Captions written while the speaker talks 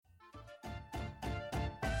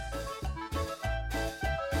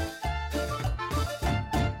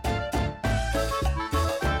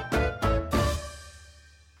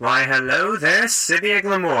Why, hello there, City of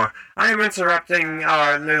Glamour. I am interrupting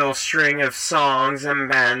our little string of songs and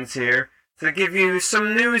bands here to give you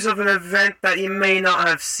some news of an event that you may not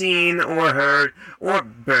have seen or heard, or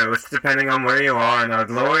both, depending on where you are in our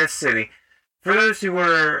glorious city. For those who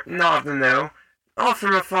were not of the know, off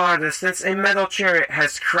from a far distance, a metal chariot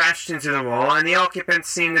has crashed into the wall, and the occupants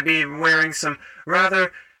seem to be wearing some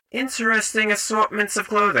rather interesting assortments of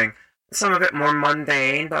clothing. Some a bit more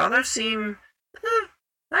mundane, but others seem...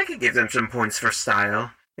 I could give them some points for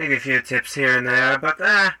style. Maybe a few tips here and there, but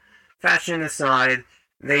fashion aside,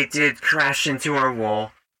 they did crash into our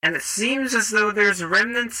wall. And it seems as though there's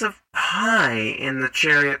remnants of pie in the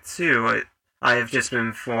chariot too, I have just been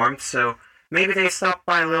informed, so maybe they stopped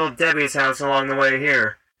by Little Debbie's house along the way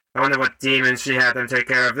here. I wonder what demons she had them take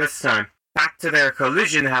care of this time. Back to their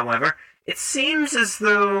collision, however, it seems as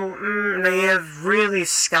though they have really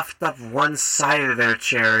scuffed up one side of their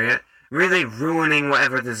chariot, really ruining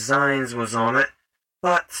whatever designs was on it.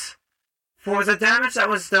 But for the damage that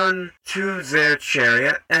was done to their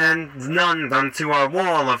chariot, and none done to our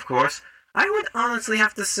wall, of course, I would honestly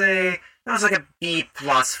have to say that was like a B+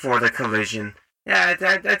 for the collision. Yeah,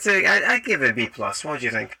 I'd say I'd give it a B+. What would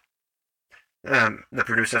you think? The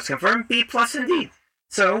producers confirmed B+ indeed.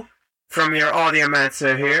 So, from your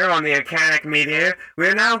audiomancer here on the Arcanic Meteor, we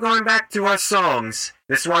are now going back to our songs.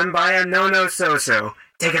 This one by a No So.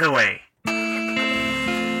 Take it away.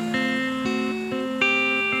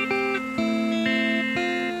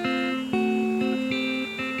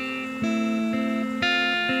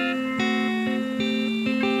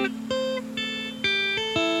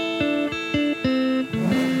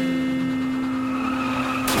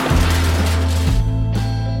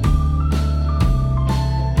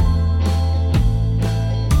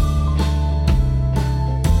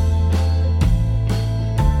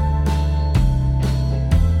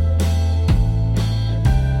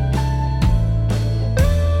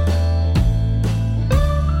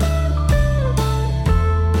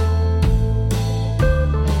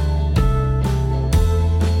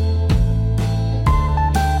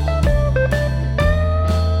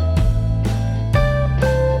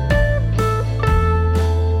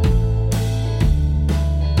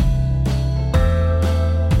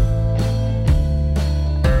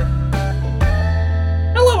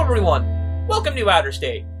 Outer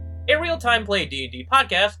State, a real-time play D&D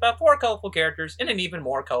podcast about 4 colorful characters in an even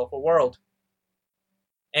more colorful world.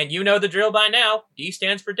 And you know the drill by now. D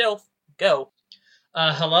stands for DILF. Go.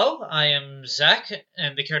 Hello, I am Zach,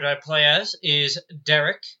 and the character I play as is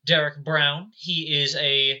Derek Brown. He is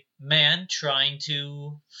a man trying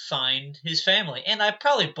to find his family. And I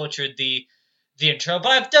probably butchered the intro, but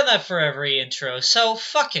I've done that for every intro, so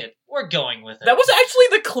fuck it. We're going with it. That was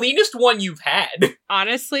actually the cleanest one you've had.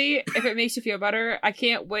 Honestly, if it makes you feel better, I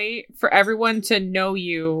can't wait for everyone to know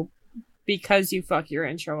you because you fuck your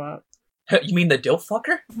intro up. You mean the DILF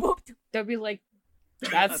fucker? They'll be like,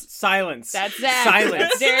 that's... Silence. That's Zach. Silence.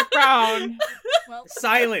 That's Derek Brown. Well,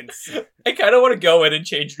 silence. I kind of want to go in and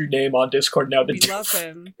change your name on Discord now to We DILF. love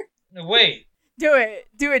him. Wait. Do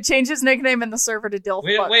it. Change his nickname in the server to Dilf.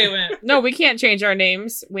 Wait. No, we can't change our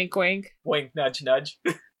names. Wink, wink. Wink, nudge, nudge.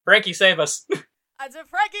 Frankie, save us. It's a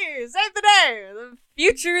Frankie, save the day. The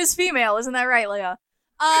future is female, isn't that right, Leah?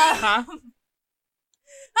 Huh?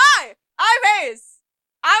 Hi, I'm Ace.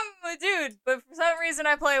 I'm a dude, but for some reason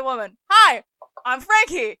I play a woman. Hi, I'm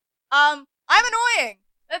Frankie. I'm annoying.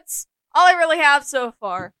 That's all I really have so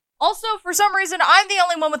far. Also, for some reason, I'm the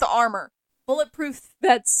only one with the armor. Bulletproof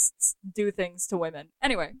vets do things to women.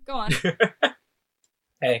 Anyway, go on.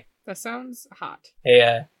 Hey. That sounds hot.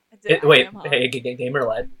 Hey, wait. Hot. Hey, gamer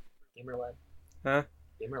lad. Huh?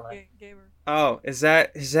 Gamer lad. Gamer. Oh, is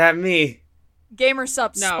that me? Gamer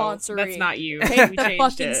sub No, sponsoring. that's not you. Take We the changed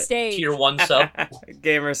fucking it. stage. Tier 1 sub.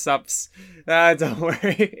 Gamer subs. Don't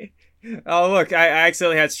worry. Oh, look, I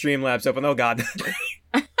accidentally had Streamlabs open. Oh, God.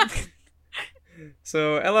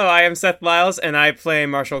 So, hello, I am Seth Lyles, and I play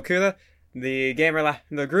Marshall Kuda, the gamer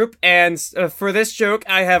the group, and for this joke,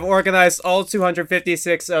 I have organized all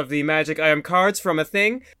 256 of the magic item cards from a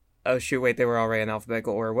thing. Oh, shoot, wait, they were already in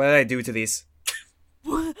alphabetical order. What did I do to these?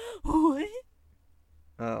 What?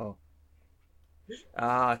 Uh-oh.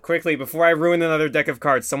 Quickly, before I ruin another deck of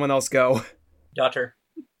cards, someone else go. Daughter,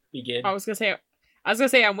 begin. I was gonna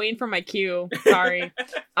say I'm waiting for my cue. Sorry.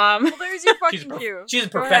 Well, there's your fucking cue. She's a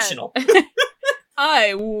Go professional.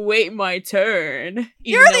 I wait my turn.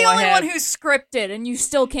 You're the only one who's scripted, and you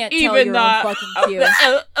still can't tell your own fucking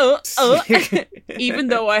cue. Even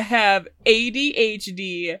though I have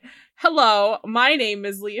ADHD. Hello, my name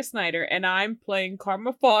is Leah Snyder, and I'm playing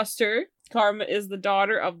Karma Foster. Karma is the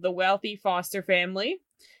daughter of the wealthy Foster family.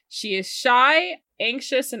 She is shy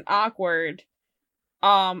anxious and awkward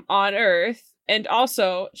on Earth, and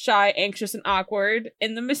also shy, anxious, and awkward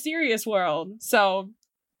in the mysterious world. So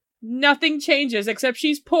nothing changes except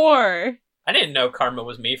she's poor. I didn't know Karma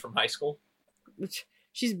was me from high school.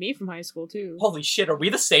 She's me from high school too. Holy shit, are we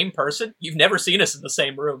the same person? You've never seen us in the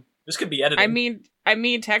same room. This could be edited. I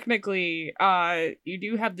mean, technically, you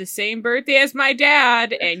do have the same birthday as my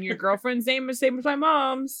dad, and your girlfriend's name is the same as my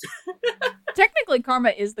mom's. Technically, Karma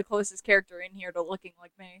is the closest character in here to looking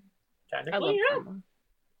like me. I love Karma.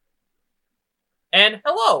 And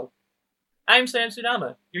hello, I'm Sam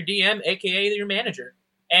Sudama, your DM, aka your manager.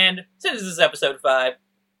 And since this is episode 5,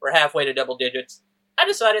 we're halfway to double digits, I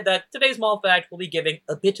decided that today's mall fact will be giving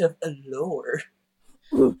a bit of a lore.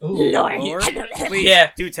 Lord, please,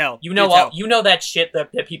 Yeah. do tell. You know do tell. what? You know that shit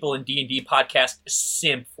that people in D&D podcast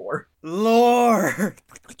simp for. Lord.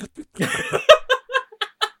 That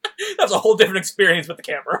was a whole different experience with the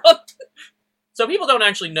camera. So people don't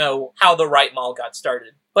actually know how the Wright Mall got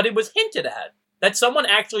started, but it was hinted at that someone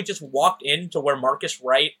actually just walked into where Marcus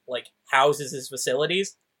Wright, houses his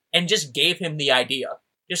facilities, and just gave him the idea.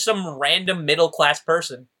 Just some random middle-class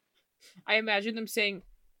person. I imagine them saying,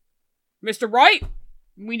 Mr. Wright,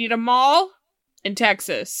 we need a mall in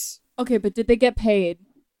Texas. Okay, but did they get paid?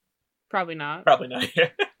 Probably not. Probably not.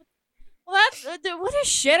 Well, that's what a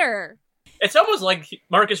shitter. It's almost like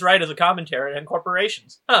Marcus Wright is a commentary on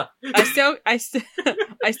corporations. Huh. I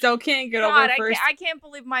still can't get God, over first. I can't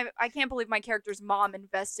believe my character's mom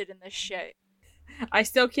invested in this shit. I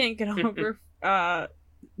still can't get over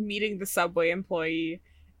meeting the Subway employee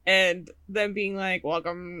and them being like,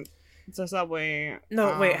 "Welcome to Subway."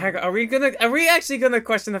 No, wait, hang on. Are we actually gonna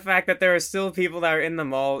question the fact that there are still people that are in the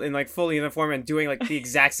mall in full uniform and doing the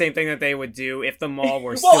exact same thing that they would do if the mall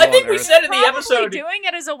were still Well, I think on we Earth? said in the Probably episode. doing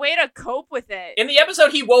it as a way to cope with it. In the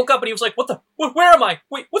episode, he woke up and he was like, where am I?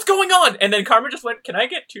 Wait, what's going on? And then Karma just went, can I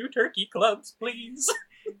get 2 turkey clubs, please?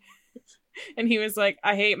 And he was like,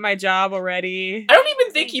 "I hate my job already." I don't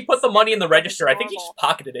even think he put the money in the register. I think he just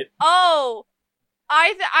pocketed it. Oh,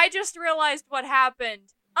 I just realized what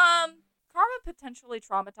happened. Karma potentially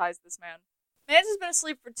traumatized this man. Man has been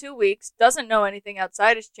asleep for 2 weeks, doesn't know anything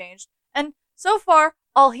outside has changed, and so far,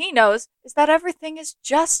 all he knows is that everything is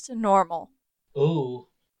just normal. Ooh.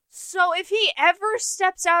 So if he ever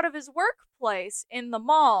steps out of his workplace in the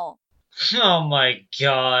mall, Oh my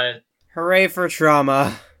god. Hooray for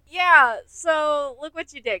trauma. yeah, so look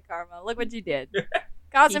what you did, Karma. Look what you did.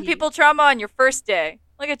 Causing people trauma on your first day.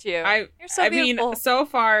 Look at you. You're so beautiful. mean, so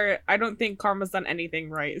far, I don't think Karma's done anything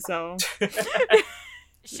right, so.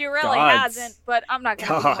 She really Gods. hasn't, but I'm not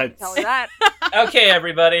going to tell her that. Okay,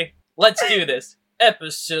 everybody, let's do this.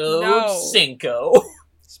 Episode No. 5.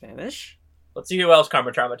 Spanish? Let's see who else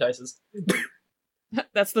Karma traumatizes.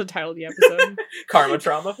 That's the title of the episode. Karma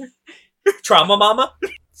trauma. Trauma mama.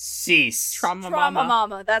 Cease. Trauma Trauma Mama.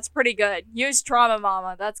 Mama. That's pretty good. Use Trauma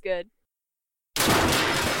Mama. That's good.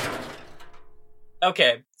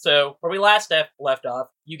 Okay, so where we last left off,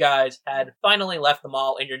 you guys had finally left the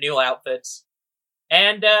mall in your new outfits.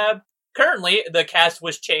 And currently, the cast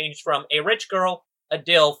was changed from a rich girl, a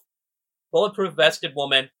DILF, bulletproof vested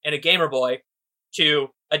woman, and a gamer boy, to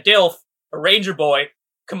a DILF, a ranger boy,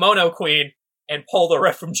 kimono queen, and Polar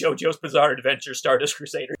Ref from JoJo's Bizarre Adventure Stardust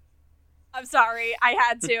Crusader. I'm sorry. I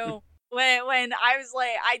had to. when I was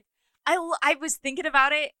like, I was thinking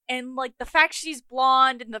about it, and the fact she's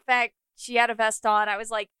blonde and the fact she had a vest on, I was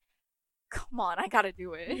like, come on, I gotta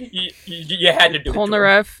do it. You had to do it.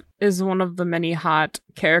 Polnareff is one of the many hot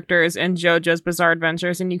characters in JoJo's Bizarre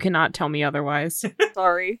Adventures, and you cannot tell me otherwise.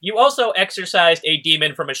 Sorry. You also exorcised a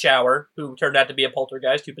demon from a shower, who turned out to be a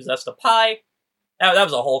poltergeist who possessed a pie. That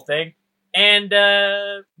was a whole thing. And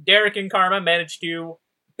Derek and Karma managed to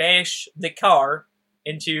bash the car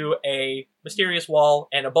into a mysterious wall,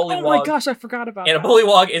 and a bullywog. Oh my gosh, I forgot about And that. a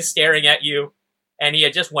bullywog is staring at you, and he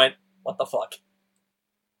had just went, what the fuck?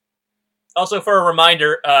 Also, for a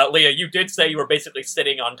reminder, Leah, you did say you were basically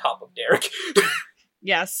sitting on top of Derek.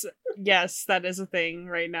 Yes, that is a thing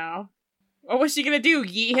right now. What was she gonna do?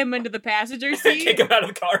 Yeet him into the passenger seat? Kick him out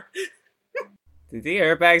of the car. Did the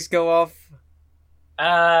airbags go off?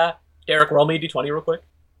 Derek, roll me a d20 real quick.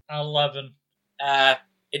 11.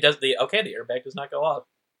 It does the airbag does not go off.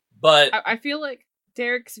 But I feel like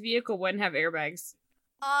Derek's vehicle wouldn't have airbags.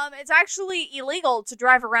 It's actually illegal to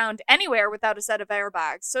drive around anywhere without a set of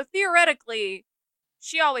airbags. So theoretically,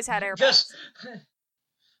 she always had airbags. Just,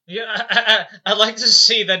 yeah, I'd like to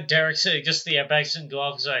see that Derek said just the airbags didn't go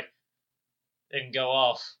off. He's like, they didn't go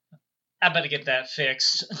off. I better get that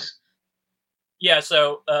fixed. yeah,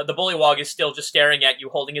 so the bullywog is still just staring at you,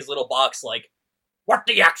 holding his little box like, what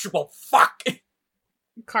the actual fuck?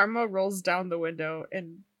 Karma rolls down the window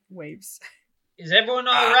and waves. Is everyone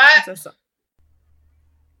alright? Says so-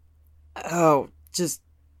 Oh, just...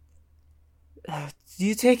 do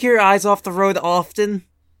you take your eyes off the road often?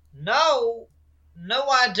 No,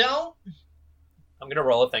 I don't. I'm gonna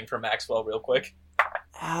roll a thing for Maxwell real quick.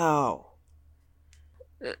 Oh.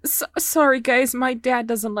 Sorry, guys. My dad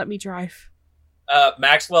doesn't let me drive.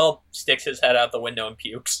 Maxwell sticks his head out the window and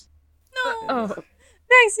pukes. No. Oh,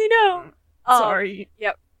 Maxie, no. sorry.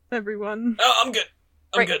 Yep. Everyone. Oh, I'm good.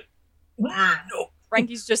 I'm Right. good. No.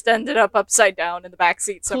 Frankie's just ended up upside down in the back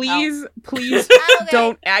seat somehow. Please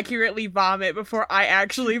don't accurately vomit before I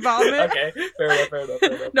actually vomit. Okay, fair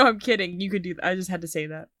enough. No, I'm kidding. You could do that. I just had to say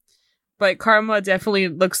that. But Karma definitely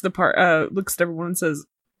looks at everyone and says,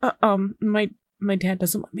 my dad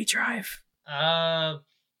doesn't let me drive. I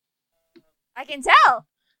can tell.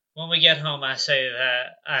 When we get home, I say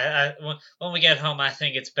that when we get home, I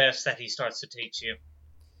think it's best that he starts to teach you.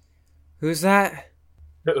 Who's that?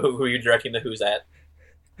 Who are you directing the who's at?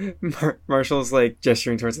 Marshall's like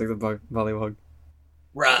gesturing towards like the vollywog.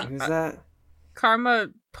 Right. Who's that? Karma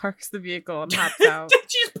parks the vehicle and hops out.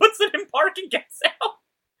 She just puts it in park and gets out.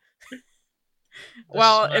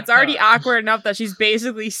 Well, This is it's my already car. awkward enough that she's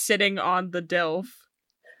basically sitting on the DILF.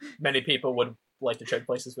 Many people would like to trade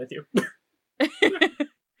places with you.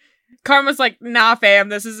 Karma's like, nah, fam,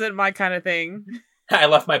 this isn't my kind of thing. I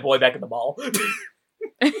left my boy back at the mall.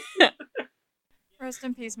 Rest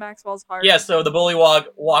in peace, Maxwell's heart. Yeah, so the bullywog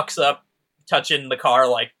walks up, touching the car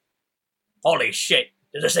like, holy shit,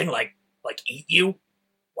 does this thing like eat you?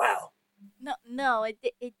 Wow. No.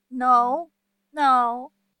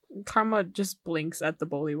 Karma just blinks at the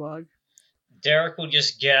bullywog. Derek will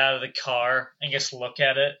just get out of the car and just look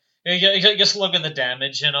at it. Just look at the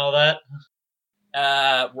damage and all that.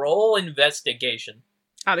 Roll investigation.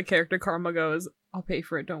 Out of character, Karma goes, I'll pay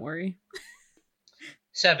for it, don't worry.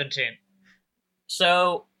 17.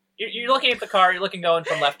 So, you're looking at the car, you're looking going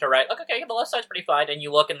from left to right. Like, okay, the left side's pretty fine, and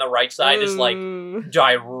you look and the right side is like Ooh.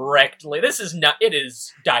 directly. This is not, it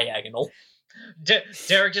is diagonal.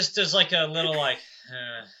 Derek just does like a little like,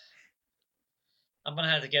 I'm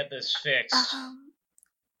gonna have to get this fixed.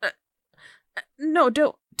 No,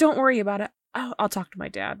 don't worry about it. I'll talk to my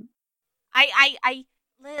dad.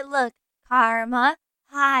 Look, Karma.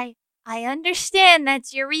 Hi. I understand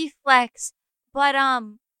that's your reflex, but,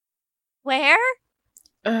 where?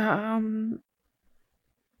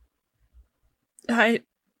 I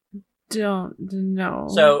don't know.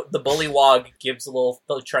 So, the bullywog gives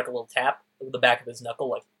the truck a little tap with the back of his knuckle,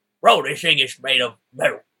 like, bro, this thing is made of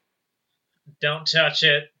metal. Don't touch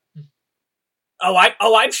it.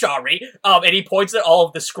 I'm sorry. And he points at all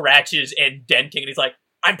of the scratches and denting, and he's like,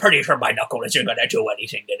 I'm pretty sure my knuckle isn't gonna do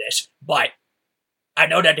anything to this, but I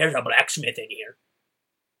know that there's a blacksmith in here.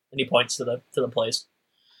 And he points to the place.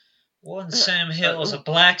 What in Sam Hill is a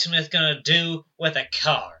blacksmith gonna do with a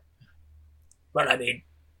car? But I mean,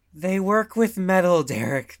 They work with metal,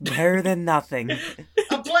 Derek. Better than nothing.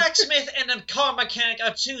 A blacksmith and a car mechanic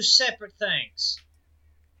are two separate things.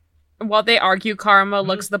 While they argue, Karma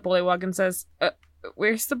looks at the bullywog and says,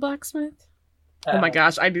 where's the blacksmith? Oh my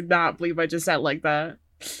gosh, I did not believe I just said like that.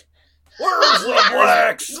 Where's the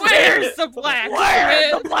blacksmith? Where's the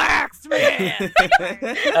blacksmith?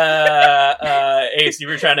 Ace, you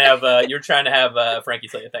were trying to have Frankie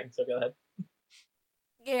say a thing, so go ahead.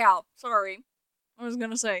 Yeah, sorry. I was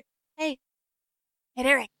gonna say, hey,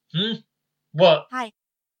 Derek. What? Hi.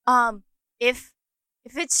 If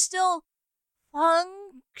it's still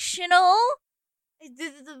functional,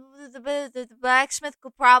 the blacksmith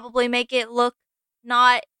could probably make it look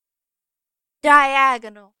not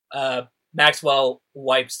diagonal. Maxwell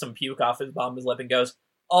wipes some puke off his bum, his lip, and goes,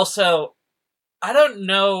 also, I don't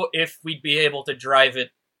know if we'd be able to drive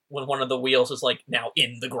it when one of the wheels is, like, now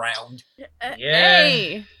in the ground. Yeah.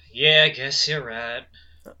 Hey! Yeah, I guess you're right.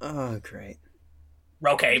 Oh, great.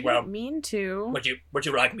 Okay, well, Didn't mean to. would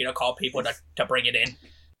you like me to call people to bring it in?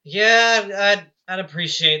 Yeah, I'd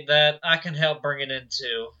appreciate that. I can help bring it in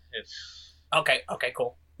too. If Okay,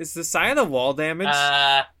 cool. Is the sign of the wall damaged?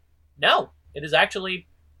 No, it is actually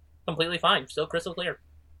completely fine, still crystal clear.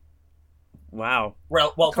 Wow.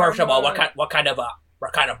 Well, first of all, Karma. what kind of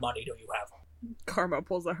money do you have? Karma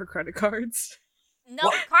pulls out her credit cards. No,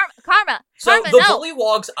 What? Karma. So Karma, the no.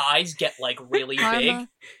 bullywog's eyes get like really Karma.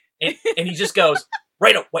 big, and he just goes,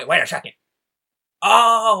 wait a second.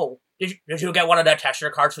 Oh, did you get one of the tester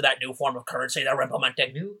cards for that new form of currency they're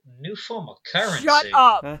implementing? new form of currency. Shut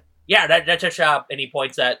up. Yeah, that's a shop, and he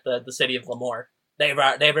points at the city of Lemoore.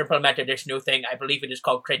 They've implemented this new thing. I believe it is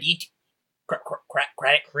called credit.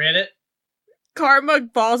 Credit. Credit? Karma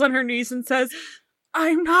falls on her knees and says,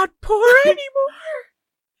 I'm not poor anymore.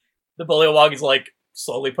 the bullywog is like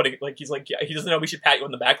slowly putting like he's like, yeah, he doesn't know we should pat you on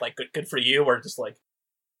the back, like good for you, or just like,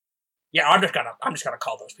 yeah, I'm just gonna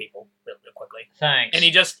call those people real quickly. Thanks. And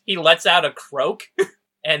he lets out a croak,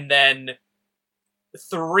 and then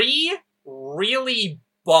 3 really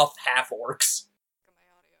buff half orcs.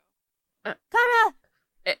 Karma!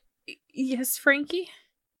 Yes, Frankie?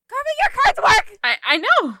 Karma, your cards work! I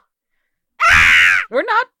know! We're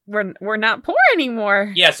not poor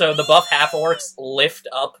anymore. Yeah, so the buff half orcs lift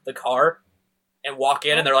up the car and walk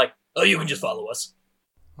in, and they're like, "Oh, you can just follow us."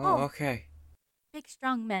 Oh, okay. Big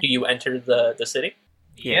strong men. Do you enter the city?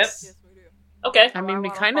 Yep. Yes, we do. Okay. I mean, we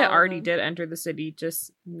wanna kind of follow already them. did enter the city,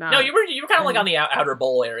 just not... No, you were kind of like on the outer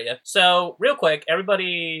bowl area. So real quick,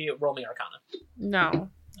 everybody, roll me Arcana. No.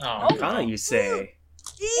 Oh, Arcana, you say?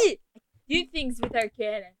 Do things with our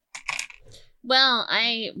cannon. Well,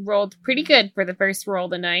 I rolled pretty good for the first roll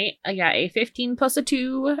of the night. I got a 15 plus a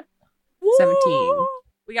 2. 17.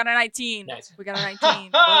 We got a 19. Nice. We got a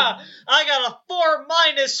 19. Ha! I got a 4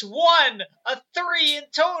 minus 1, a 3 in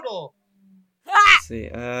total. Ah! Let's see.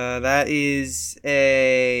 That is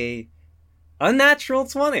a unnatural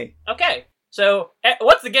 20. Okay. So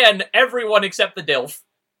once again, everyone except the Dilf.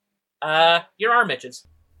 Your arm itches.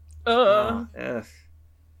 Ugh.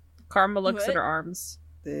 Karma looks What? at her arms.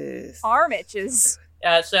 This. Arm itches.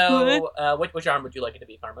 Which arm would you like it to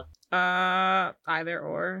be, Karma? Either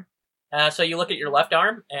or. So you look at your left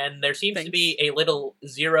arm, and there seems to Thanks. be a little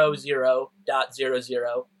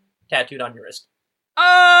 00.00 tattooed on your wrist.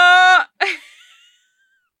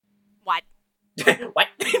 What? What?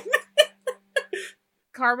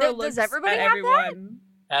 Karma Does looks everybody at have everyone.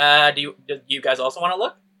 Do you guys also want to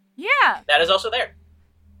look? Yeah. That is also there.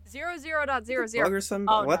 00.00. Bug or something?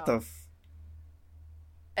 Oh, What no. the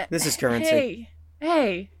This is currency.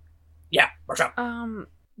 Hey. Yeah, what's up?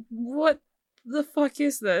 What the fuck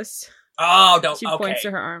is this? Oh, don't. She Okay. points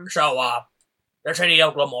to her arm. So, the city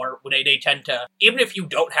of Glamore, they tend to, even if you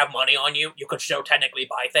don't have money on you, you could still technically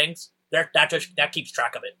buy things. That keeps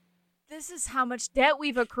track of it. This is how much debt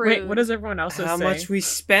we've accrued. Wait, what does everyone else say? How much we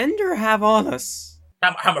spend or have on us?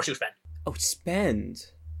 How much you spend? Oh,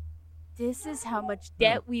 spend. This is how much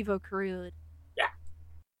debt we've accrued.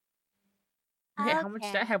 Okay, how much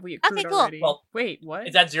Okay. debt have we accrued Okay, cool. already? Well, Wait, what?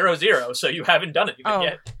 It's at 00, so you haven't done anything Oh,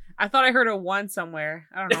 yet. I thought I heard a 1 somewhere.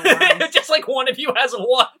 I don't know why. Just like one of you has a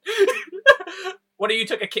 1. What if you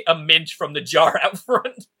took a mint from the jar out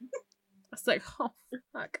front? It's like, oh,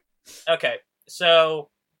 fuck. Okay, so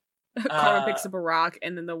Karma picks up a rock,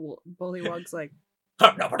 and then the bullywug's like,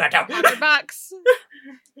 no, put that down. box.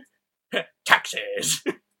 Taxes.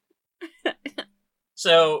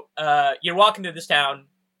 So you're walking through this town.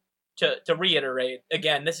 To reiterate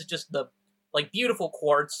again, this is just the beautiful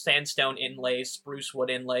quartz, sandstone inlays, spruce wood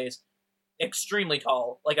inlays, extremely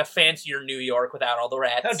tall, like a fancier New York without all the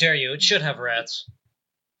rats. How dare you? It should have rats.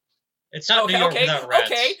 It's not New York without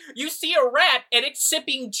rats. Okay. You see a rat and it's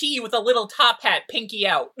sipping tea with a little top hat, pinky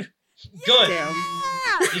out. Good. Damn.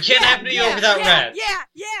 You can't have New York without rats. Yeah.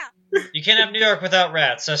 You can't have New York without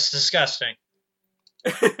rats. That's disgusting.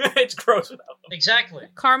 It's gross without them. Exactly.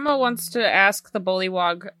 Karma wants to ask the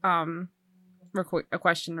bullywug a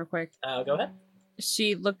question real quick. Go ahead.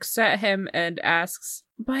 She looks at him and asks,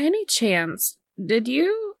 by any chance, did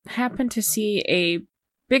you happen to see a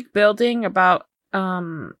big building about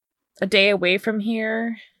a day away from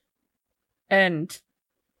here and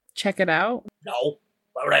check it out? No.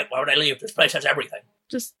 Why would I leave? This place has everything.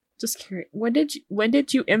 Just curious. When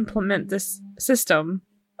did you implement this system?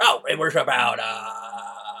 Oh, it was about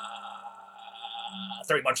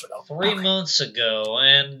 3 months ago. 3 months ago,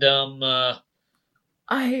 and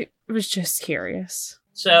I was just curious.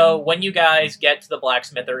 So when you guys get to the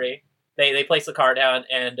blacksmithery, they place the car down,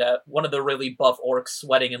 and one of the really buff orcs,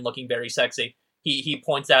 sweating and looking very sexy, he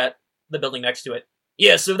points at the building next to it.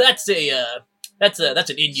 Yeah, so that's an inn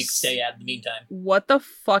you can stay at in the meantime. What the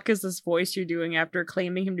fuck is this voice you're doing after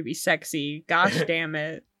claiming him to be sexy? Gosh damn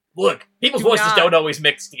it. Look, people's Do voices not. don't always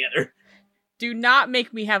mix together. Do not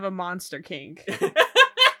make me have a monster kink. Too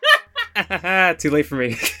late for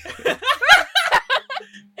me.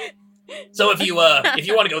 So if you want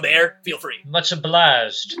to go there, feel free. much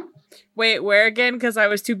obliged. Wait, where again? Because I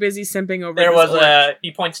was too busy simping over There this was orc.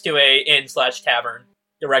 he points to a inn/tavern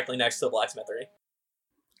directly next to the blacksmithery.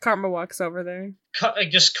 Karma walks over there.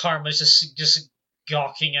 Just Karma's just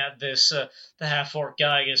gawking at this. The half-orc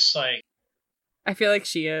guy is like, I feel like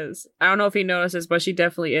she is. I don't know if he notices, but she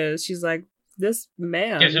definitely is. She's like, this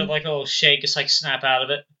man. gives it like a little shake. It's like snap out of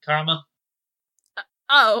it. Karma,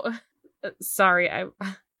 Oh, sorry. I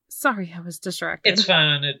was distracted. it's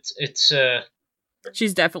fine. It's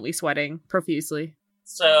She's definitely sweating profusely.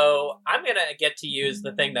 So I'm gonna get to use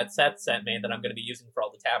the thing that Seth sent me that I'm gonna be using for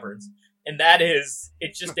all the taverns, and that is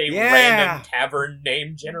it's just a Yeah. random tavern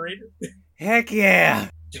name generator. Heck yeah!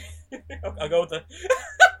 I'll go with the.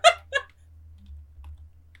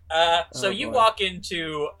 So Oh, you boy. walk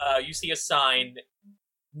into, you see a sign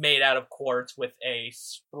made out of quartz with a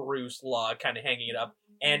spruce log kind of hanging it up,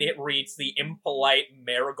 and it reads the Impolite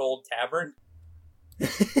Marigold Tavern.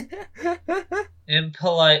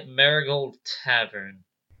 Impolite Marigold Tavern.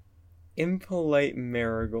 Impolite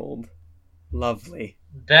Marigold. Lovely.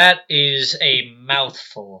 That is a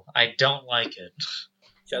mouthful. I don't like it.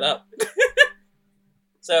 Shut up.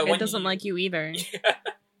 So It doesn't like you either.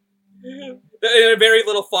 in a very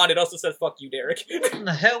little font, it also says "fuck you, Derek." What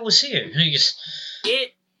the hell was here?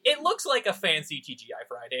 It looks like a fancy TGI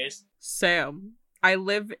Fridays. Sam, I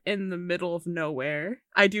live in the middle of nowhere.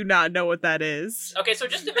 I do not know what that is. Okay, so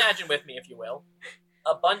just imagine with me, if you will,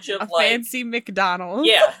 a bunch of A like fancy McDonald's.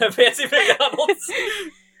 yeah, a fancy McDonald's.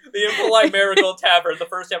 The Impolite Marigold Tavern, the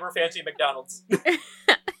first ever fancy McDonald's.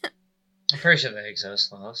 I'm pretty sure they exist,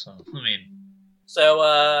 though, so, I mean...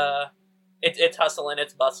 So, it's hustling,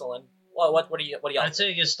 it's bustling. Well, what do y'all I'd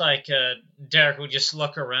say just like, Derek would just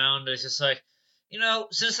look around, and it's just like, you know,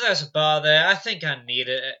 since there's a bar there, I think I need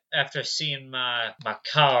it after seeing my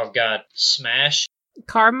car got smashed.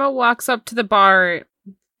 Karma walks up to the bar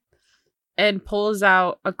and pulls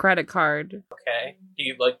out a credit card. Okay. Do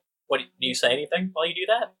you say anything while you do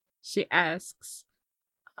that? She asks,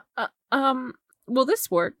 will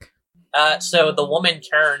this work? So the woman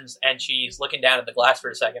turns and she's looking down at the glass for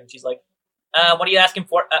a second. She's like, what are you asking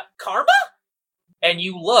for? Karma? And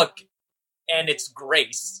you look, and it's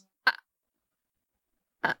Grace.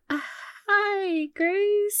 Hi,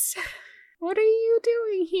 Grace. What are you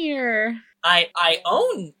doing here? I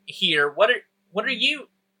own here. What are you?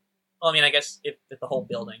 Well, I mean, I guess if the whole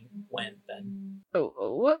building went, then.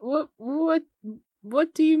 Oh,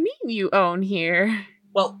 what do you mean you own here?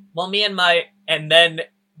 Well, me and then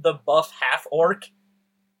the buff half orc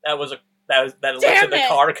that looks Damn at the it!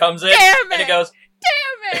 car comes in Damn and it it! goes,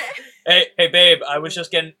 Damn it! hey babe, I was just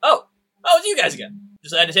getting it's you guys again.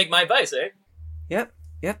 Just had to take my advice, eh? Yep.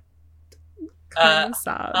 Karma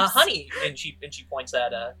sobs. Honey, and she points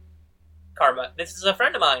at Karma. This is a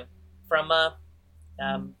friend of mine from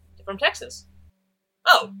Texas.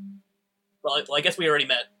 Oh, well, I guess we already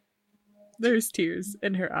met. There's tears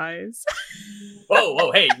in her eyes.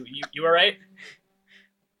 Whoa, hey, you all right?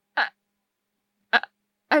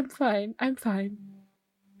 I'm fine.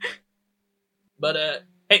 But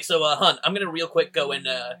hey, so hun, I'm gonna real quick go and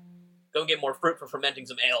get more fruit for fermenting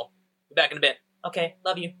some ale. Be back in a bit. Okay,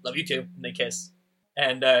 love you too. And they kiss,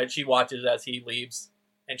 and she watches as he leaves,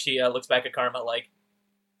 and she looks back at Karma like,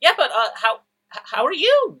 yeah, but how are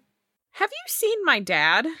you? Have you seen my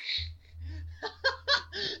dad?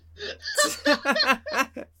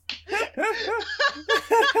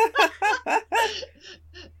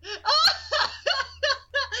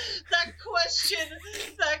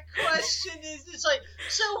 That question is, it's like,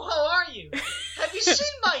 so how are you? Have you seen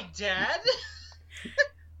my dad?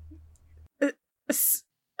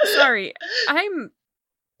 Sorry, I'm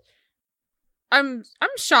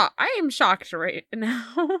shocked. I am shocked right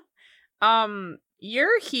now.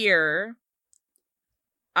 You're here.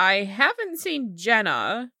 I haven't seen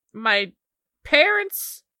Jenna. My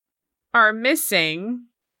parents are missing.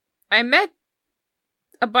 I met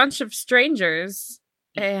a bunch of strangers.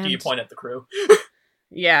 And Do you point at the crew?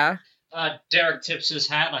 yeah. Derek tips his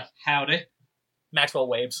hat like, howdy. Maxwell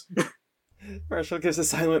waves. Marshall gives a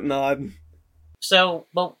silent nod. So,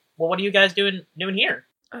 well, what are you guys doing here?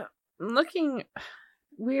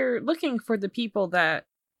 We're looking for the people that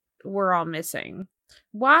we're all missing.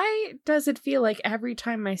 Why does it feel like every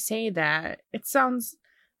time I say that, it sounds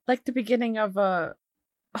like the beginning of a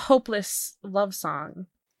hopeless love song?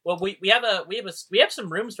 Well, we have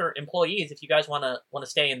some rooms for employees if you guys want to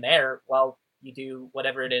stay in there while you do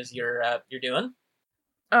whatever it is you're doing.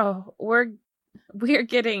 Oh, we're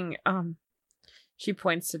getting she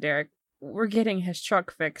points to Derek. We're getting his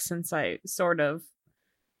truck fixed since I sort of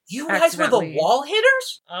You guys were the accidentally- wall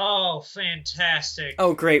hitters? Oh, fantastic.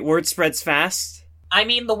 Oh, great. Word spreads fast. I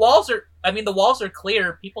mean, the walls are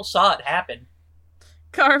clear. People saw it happen.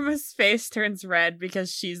 Karma's face turns red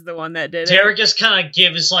because she's the one that did it. Derek just kind of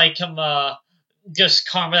gives, like, just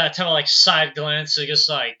Karma that type of, like, side glance, so just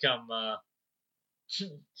like,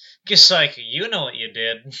 just like, you know what you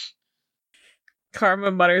did.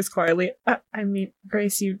 Karma mutters quietly, I mean,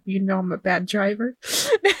 Grace, you know I'm a bad driver.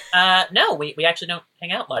 No, we actually don't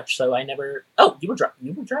hang out much, so I never. Oh, you were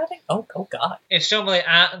driving? Oh God. It's normally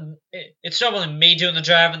me doing the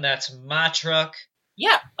driving, that's my truck.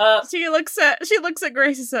 Yeah. She looks at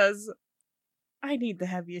Grace and says, "I need the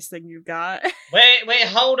heaviest thing you've got." Wait,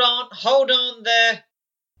 hold on there.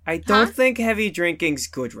 I don't Huh? think heavy drinking's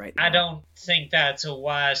good right now. I don't think that's a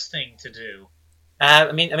wise thing to do.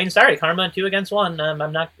 I mean, sorry, Karma, 2 against 1. I'm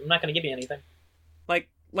not gonna give you anything.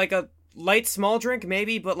 Like a light small drink,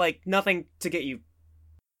 maybe, but like nothing to get you.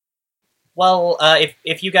 Well,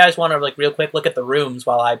 if you guys want to like real quick look at the rooms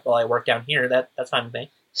while I work down here, that's fine with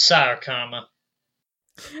me. Sour Karma.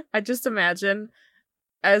 I just imagine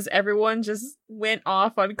as everyone just went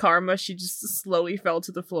off on Karma, she just slowly fell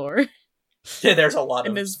to the floor. There's a lot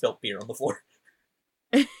And of is- spilt beer on the floor.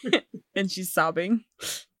 And she's sobbing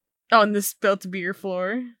on the spilt beer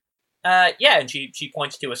floor. Yeah, and she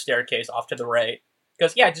points to a staircase off to the right.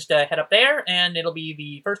 Goes, yeah, just head up there, and it'll be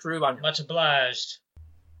the first room on your Much obliged.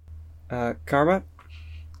 Karma?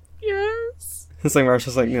 Yes. It's like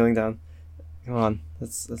Marshall's like kneeling down. Come on,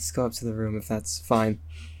 let's go up to the room if that's fine.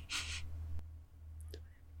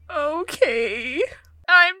 Okay.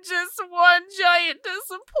 I'm just one giant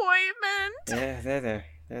disappointment. Yeah, they're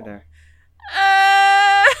there.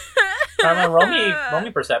 Karma, roll me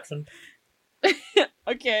perception.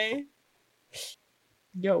 Okay.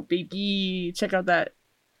 Yo, baby, check out that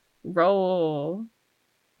roll.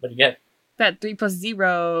 What do you get? That 3 plus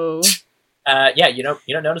 0. Yeah, you don't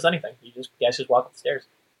notice anything. You guys just walk up the stairs.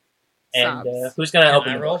 And Sobs. who's gonna Can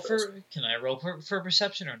open I the roll door first? Can I roll for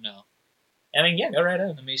perception or no? I mean, yeah, go right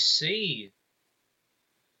ahead. Let me see.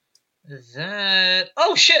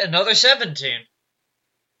 Oh shit! Another 17.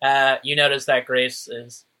 You notice that Grace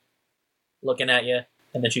is looking at you,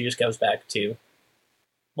 and then she just goes back to,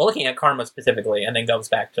 well, looking at Karma specifically, and then goes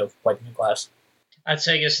back to wiping the glass. I'd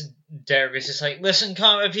say, I guess Derek is just like, listen,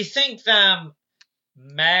 Karma, if you think that I'm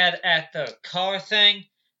mad at the car thing,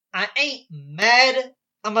 I ain't mad.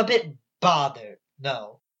 I'm a bit bothered.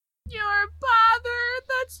 No. You're bothered.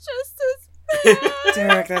 That's just as bad.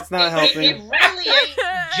 Derek, that's not It helping. really ain't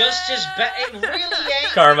just as bad. It really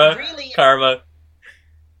ain't. Karma, It really ain't. Karma,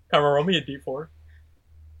 roll me a d4.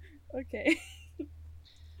 Okay.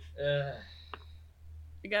 I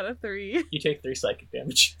got a 3. You take 3 psychic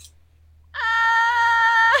damage.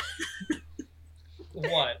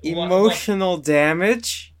 What? Emotional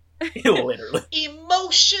damage? Literally.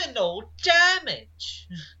 Emotional damage.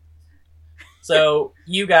 So,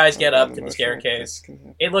 you guys get up to the Emotional staircase. damage can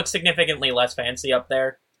happen. It looks significantly less fancy up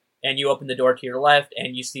there, and you open the door to your left,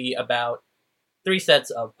 and you see about 3 sets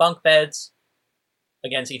of bunk beds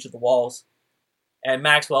against each of the walls. And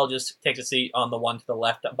Maxwell just takes a seat on the one to the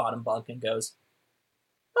left bottom bunk and goes,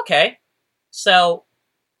 okay, so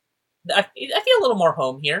I feel a little more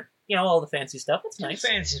home here. You know, all the fancy stuff. It's Too nice.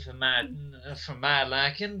 fancy for my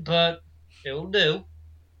liking, but it'll do.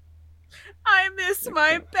 I miss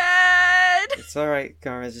my bed. It's alright,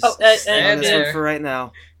 Karma. Just Oh, stay on this there. one for right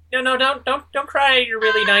now. No, don't cry your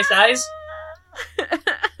really nice eyes. It's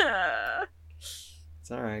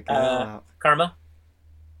alright, get it all out. Karma,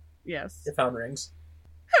 Yes. your phone rings.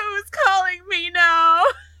 Who's calling me now?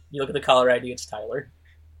 You look at the caller ID, it's Tyler.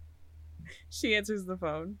 She answers the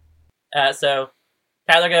phone. So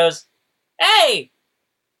Tyler goes, hey!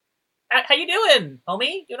 How you doing,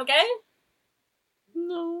 homie? Doing okay?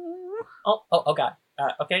 No. Oh God.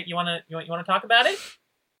 Okay, you wanna talk about it?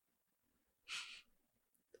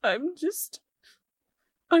 I'm just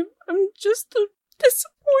a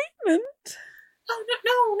disappointment. Oh,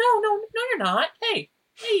 no, you're not. Hey,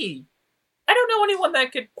 I don't know anyone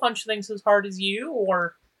that could punch things as hard as you,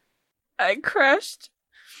 or... I crashed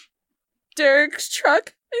Derek's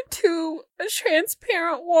truck into a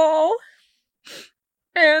transparent wall,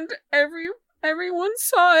 and everyone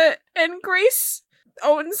saw it, and Grace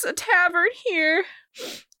owns a tavern here,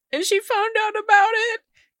 and she found out about it,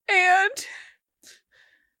 and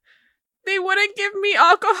they wouldn't give me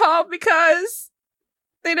alcohol because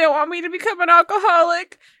they didn't want me to become an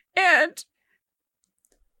alcoholic, and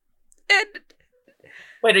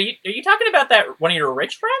Wait, are you talking about that one of your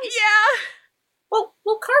rich friends? yeah, Well,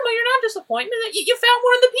 Karma, you're not disappointed. You found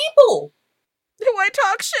one of the people! who I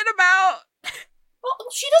talk shit about. Well,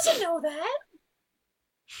 she doesn't know that.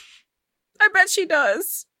 I bet she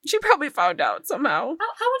does. She probably found out somehow.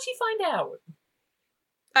 How would she find out?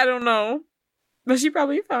 I don't know. But she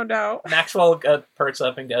probably found out. Maxwell perks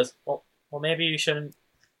up and goes, well, maybe you shouldn't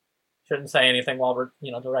say anything while we're,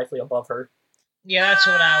 directly above her. Yeah, that's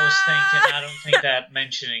what I was thinking. I don't think that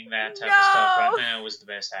mentioning that type of stuff right No. now was the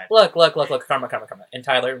best idea. Look, Karma. And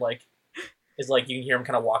Tyler, is you can hear him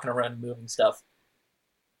kind of walking around and moving stuff.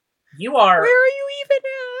 You are... Where are you even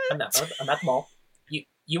at? I'm at the mall.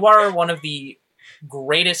 You are one of the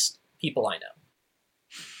greatest people I know.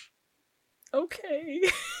 Okay.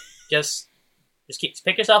 Just Just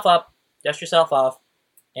pick yourself up, dust yourself off,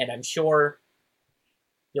 and I'm sure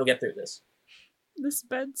you'll get through this. This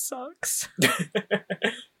bed sucks.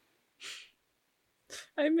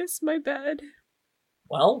 I miss my bed.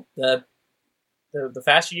 Well, the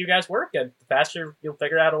faster you guys work, the faster you'll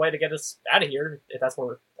figure out a way to get us out of here. If that's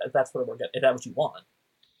what you want.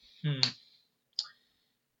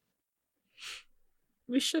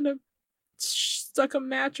 We should have stuck a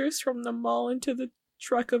mattress from the mall into the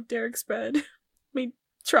truck of Derek's bed. I mean,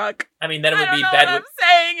 truck. I mean, then it I would don't be know bed what with. I'm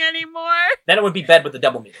saying anymore. Then it would be bed with the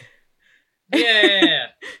double meaning. Yeah,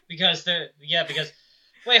 because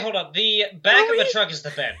wait, hold up. The back of the truck is the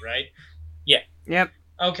bed, right? Yep.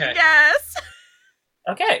 Okay. Yes.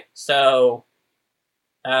 Okay, so,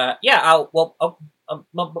 yeah,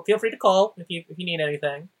 feel free to call if you need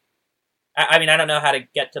anything. I mean, I don't know how to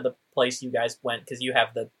get to the place you guys went because you have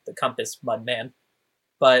the compass, mud man.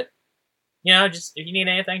 But, just if you need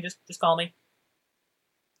anything, just call me.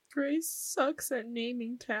 Grace sucks at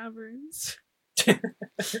naming taverns.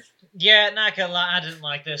 Yeah, not gonna lie, I didn't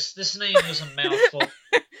like this. This name was a mouthful.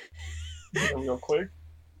 Real quick.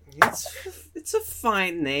 It's a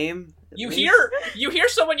fine name. You hear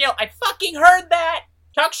someone yell, "I fucking heard that!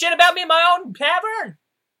 Talk shit about me in my own tavern!"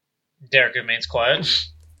 Derek remains quiet.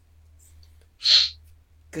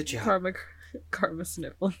 Good job. Karma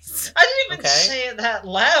sniffles. I didn't even Okay. say it that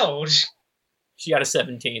loud. She got a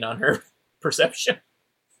 17 on her perception.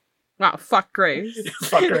 Wow, fuck Grace.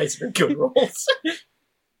 Fuck Grace for good rolls.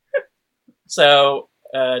 So,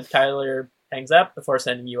 Tyler hangs up before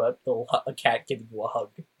sending you a cat giving you a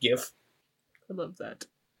hug gif. I love that.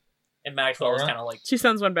 And Maxwell is Alright. kind of like, She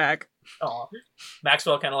sends one back. aw.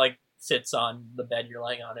 Maxwell kind of like sits on the bed you're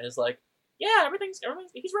laying on and is like, yeah, everything's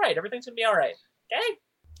he's right. Everything's gonna be alright. Okay?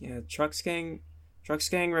 Yeah, truck's getting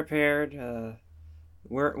repaired.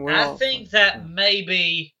 We're I all think that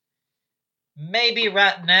maybe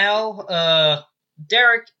right now,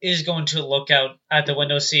 Derek is going to look out at the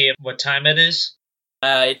window, see what time it is.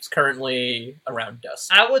 It's currently around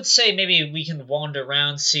dusk. I would say maybe we can wander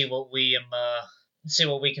around, see what we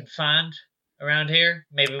can find around here.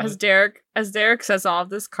 Maybe As Derek says all of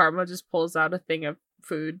this, Karma just pulls out a thing of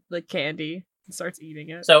food, like candy, and starts eating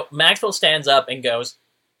it. So Maxwell stands up and goes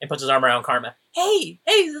and puts his arm around Karma. Hey,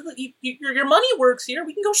 your money works here.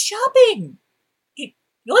 We can go shopping.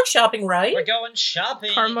 You like shopping, right? we're going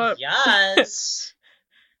shopping. Karma- Yes.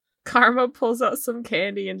 Karma pulls out some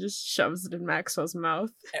candy and just shoves it in Maxwell's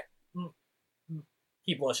mouth.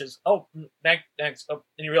 He blushes. Oh, thanks. Oh,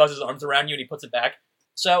 and he realizes his arm's around you, and he puts it back.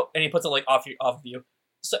 And he puts it like off of you.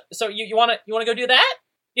 So you wanna go do that?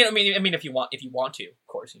 I mean, if you want to, of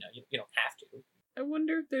course, you don't have to. I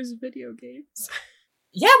wonder if there's video games.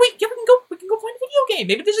 Yeah, we can go find a video game.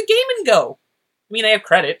 Maybe there's a game and go. I mean, I have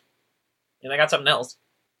credit, and I got something else.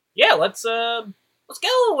 Yeah, let's go.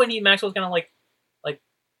 And Maxwell's kind of like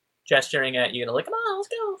gesturing at you to like, come on, let's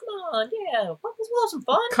go, come on, yeah, we'll have some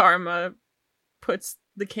fun. Karma puts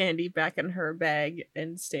the candy back in her bag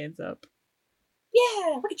and stands up.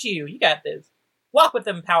 Yeah, look at you, you got this. Walk with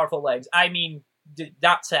them powerful legs. I mean,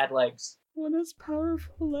 not sad legs. What is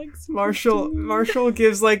powerful legs? Marshall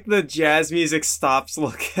gives like the jazz music stops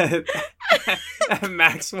look at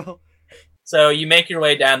Maxwell. So you make your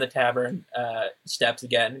way down the tavern steps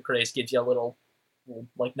again. Grace gives you a little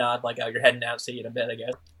like nod, like, oh, you're heading out, see you in a bit, I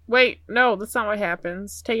guess. Wait, no, that's not what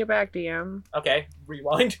happens. Take it back, DM. Okay,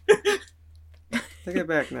 rewind. Take it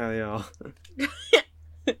back now, y'all.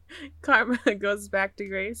 Karma goes back to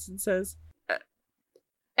Grace and says,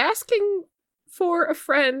 asking for a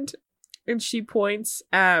friend, and she points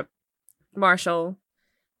at Marshall.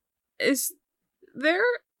 Is there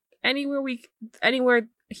anywhere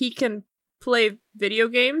he can play video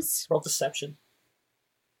games? Roll deception.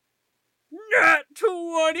 Not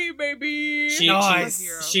 20, baby. She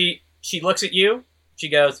looks at you. She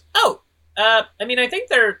goes, "Oh, I mean, I think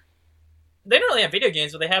they don't really have video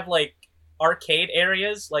games, but they have like arcade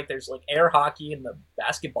areas. Like there's like air hockey and the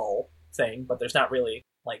basketball thing, but there's not really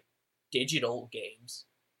like digital games."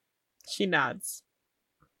 She nods.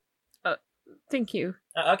 Thank you.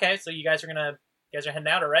 Okay, so you guys are heading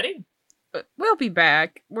out already? We'll be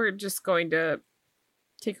back. We're just going to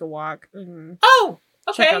take a walk and Oh,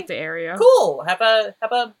 okay. check out the area. Cool. Have a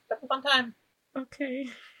fun time. Okay.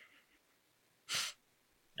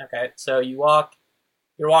 Okay, so you're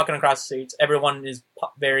walking across the streets. Everyone is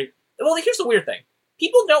very well. Here's the weird thing: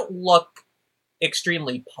 people don't look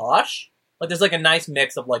extremely posh. Like there's like a nice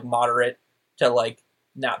mix of like moderate to like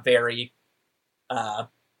not very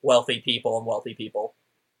wealthy people and wealthy people.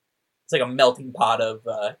 It's like a melting pot of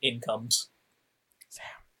incomes.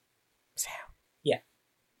 Sam. Yeah.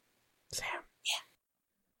 Sam. Yeah.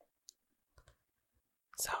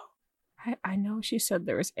 I know she said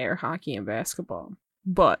there was air hockey and basketball,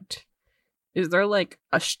 but is there like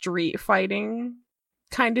a street fighting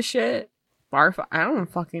kind of shit? I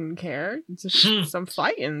don't fucking care. It's just some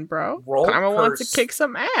fighting, bro. Roll Karma wants to kick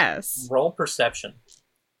some ass. Roll perception.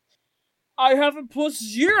 I have a +0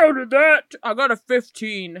 to that. I got a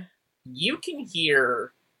 15. You can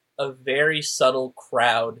hear a very subtle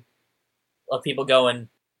crowd of people going,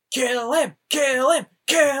 "Kill him! Kill him!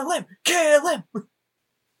 Kill him! Kill him!" All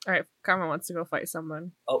right, Karma wants to go fight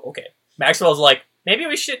someone. Oh, okay. Maxwell's like, maybe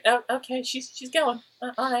we should. Okay, she's going.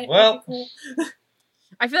 All right. Well- okay, cool.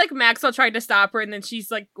 I feel like Maxwell tried to stop her, and then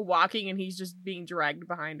she's like walking, and he's just being dragged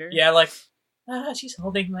behind her. Yeah, like, she's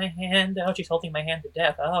holding my hand. Oh, she's holding my hand to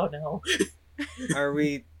death. Oh no. Are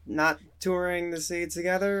we not touring the sea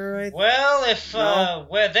together, right? Well, if No.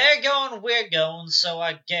 where they're going, we're going. So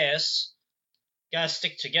I guess gotta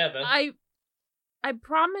stick together. I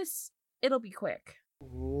promise it'll be quick.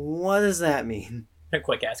 What does that mean? A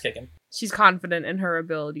quick ass kicking. She's confident in her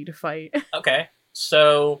ability to fight. Okay,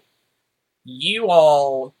 so you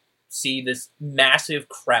all see this massive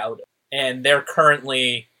crowd, and they're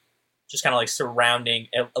currently just kind of like surrounding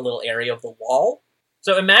a little area of the wall.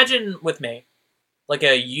 So imagine with me, like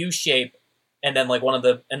a U shape, and then like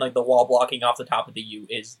the wall blocking off the top of the U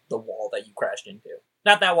is the wall that you crashed into.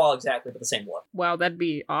 Not that wall exactly, but the same wall. Wow, that'd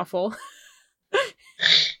be awful.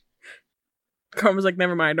 Karma's like,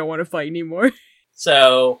 never mind, I don't want to fight anymore.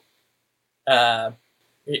 So,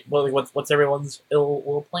 what's everyone's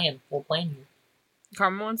ill plan? We'll plan here.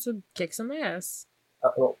 Karma wants to kick some ass.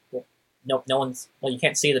 No one's. Well, you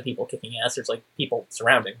can't see the people kicking ass. There's like people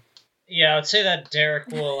surrounding. Yeah, I'd say that Derek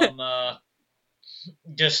will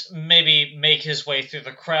just maybe make his way through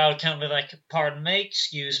the crowd, kind of be like, "Pardon me,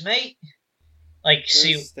 excuse me." Like,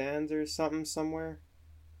 see, Stands or something somewhere?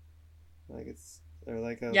 Like it's or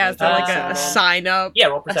like a Yeah, is there like Uh, a sign up? Yeah,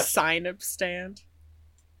 roll A perception. sign up stand.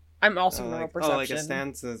 I'm also gonna roll perception. like a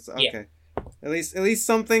stand says Yeah. okay. At least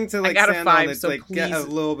something to like got a stand 5, on, so like get a please.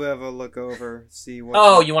 little bit of a look over, see what.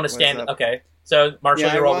 Oh, you want to what's stand? up. Okay. So Marshall,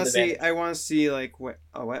 Yeah, you I roll want with to see. advantage. I want to see like what.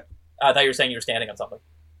 Oh, what? I thought you were saying you were standing on something.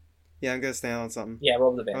 Yeah, I'm gonna stand on something. Yeah,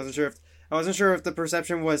 roll with I advantage. wasn't sure if the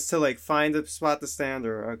perception was to like find a spot to stand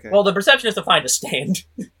or okay. Well, the perception is to find a stand.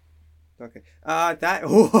 Okay. That.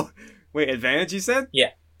 Oh, wait, advantage? You said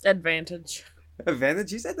Advantage.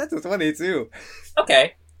 advantage? You said that's a 22.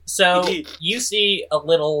 Okay. So you see a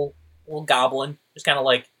little goblin just kind of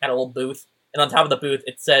like at a little booth, and on top of the booth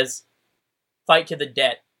it says, "Fight to the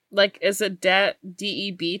death." Like, is it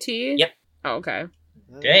DEBT? Yep. Oh, okay.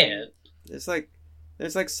 damn. There's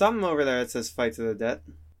like something over there that says "fight to the death."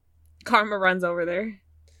 Karma runs over there.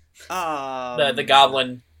 The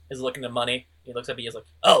goblin is looking at money. He looks up. He is like,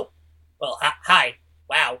 "Oh, well, hi.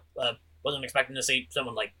 Wow. Wasn't expecting to see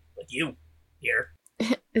someone like you here.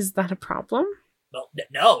 Is that a problem? Well,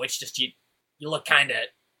 no. It's just you look kind of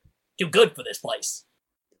too good for this place."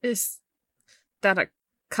 Is that a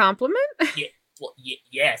compliment? Well,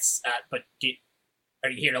 yes. But are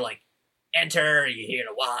you here to like enter? Are you here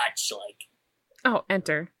to watch? Like, Oh,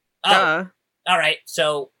 enter. oh, Duh. all right.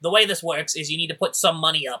 So the way this works is you need to put some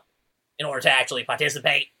money up in order to actually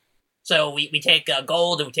participate. So we take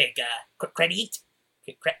gold and we take credit.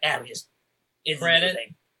 We just it's the new Credit?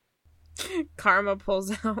 thing. Karma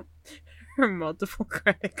pulls out her multiple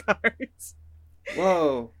credit cards.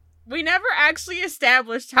 Whoa. We never actually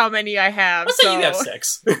established how many I have. Let's say so... you have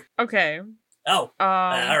 6. Okay. Oh,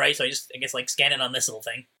 all Um, right. So I guess like scan it on this little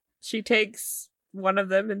thing. She takes one of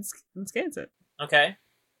them and scans it. Okay.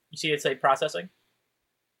 You see it say processing,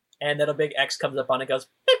 and then a big X comes up on it. Goes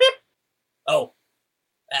beep beep. Oh,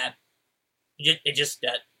 it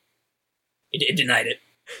denied it.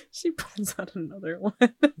 She pulls out another one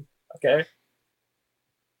Okay.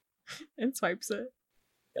 and swipes it.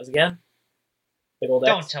 Goes again. Big old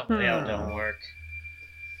Don't X. tell me that don't work.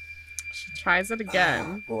 She tries it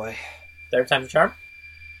again. Oh, boy. Third time's a charm.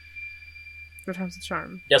 Third time's a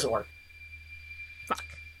charm. Doesn't work. Fuck.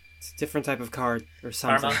 It's a different type of card or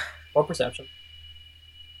something. Karma or perception.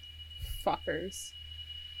 Fuckers.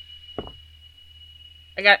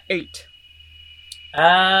 I got 8.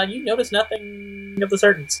 You notice nothing of the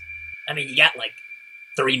certains. I mean, you got like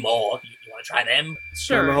 3 more. You want to try them?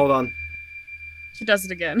 Sure. Karma, hold on. She does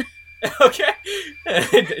it again. Okay.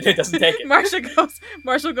 It doesn't take it.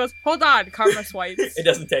 Marshall goes, hold on. Karma swipes. It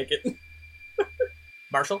doesn't take it.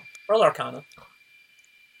 Marshall, roll Arcana.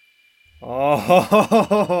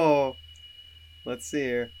 Oh. Let's see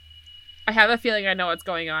here. I have a feeling I know what's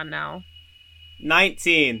going on now.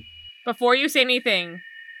 19. Before you say anything,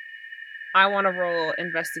 I want to roll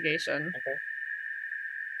investigation. Okay.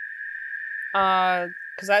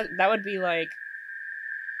 Because that would be like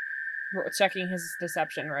checking his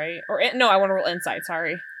deception, right? No, I want to roll insight.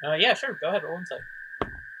 Sorry. Yeah, sure. Go ahead, roll insight.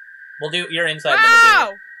 We'll do your insight. Wow!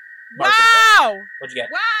 Then we'll do Wow! What'd you get?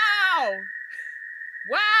 Wow!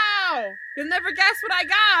 Wow! You'll never guess what I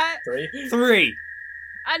got. 3. 3.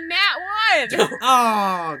 A nat 1.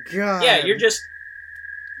 Oh god. Yeah, you're just.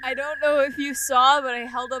 I don't know if you saw, but I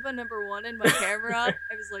held up a number 1 in my camera.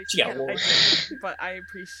 I was like, Yeah, shit. well- But I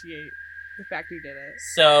appreciate the fact you did it.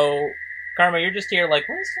 So, Karma, you're just here like,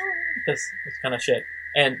 what is going on with this kind of shit?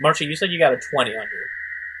 And Marcia, you said you got a 20 on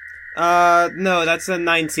your. No, that's a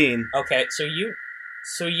 19. Okay, so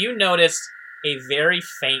you noticed a very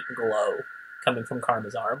faint glow coming from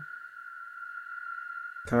Karma's arm.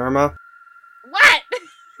 Karma? What?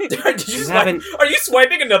 Did you You swipe- haven't- Are you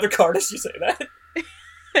swiping another card as you say that?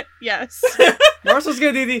 Yes. Marshall's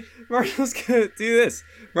gonna do this.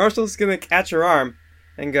 Marshall's gonna catch her arm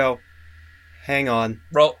and go, hang on.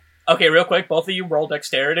 Roll. Okay, real quick, both of you roll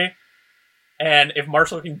dexterity. And if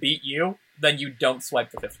Marshall can beat you, then you don't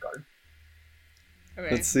swipe the 5th card.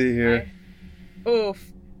 Okay. Let's see here. Oof.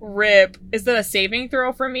 Rip. Is that a saving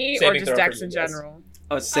throw for me or Saving just throw dex for in you, yes. general?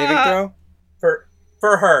 Oh, it's saving throw?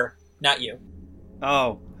 For her, not you.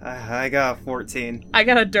 Oh, I got a 14. I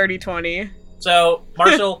got a dirty 20. So,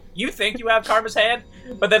 Marshall, you think you have Karma's hand,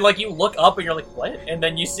 but then, like, you look up and you're like, what? And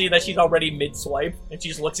then you see that she's already mid-swipe, and she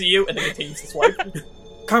just looks at you and then continues to swipe.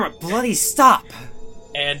 Karma, bloody stop!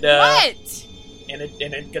 And, What? And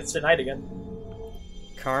it gets denied again.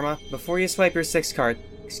 Karma, before you swipe your 6th card,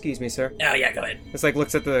 excuse me, sir. Oh, yeah, go ahead. It's like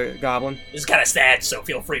looks at the goblin. This is kind of sad, so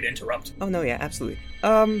feel free to interrupt. Oh, no, yeah, absolutely.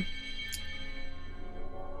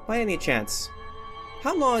 By any chance,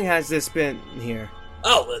 how long has this been here?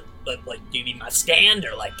 Oh, like, do you mean my stand,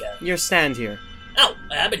 or like, Your stand here. Oh,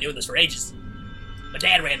 I've been doing this for ages. My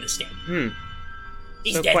dad ran this stand.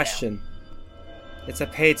 He's So dead question. It's a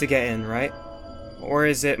pay to get in, right? Or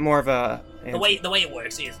is it more of a... now. The way it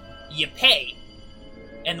works is, you pay,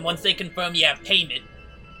 and once they confirm you have payment,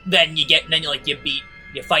 then you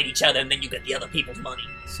fight each other, and then you get the other people's money.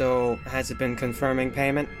 So, has it been confirming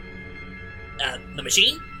payment? The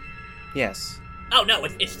machine? Yes. Oh no,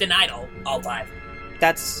 it's denied all 5.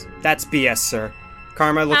 That's BS, sir.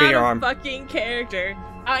 Karma, look Out at your of arm. fucking character.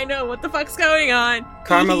 I know what the fuck's going on.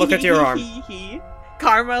 Karma, look at your arm.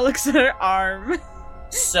 Karma looks at her arm.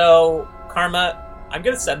 So, Karma, I'm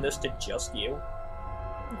gonna send this to just you.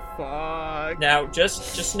 Fuck. Now,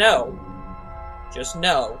 just know. Just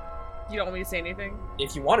know. You don't want me to say anything?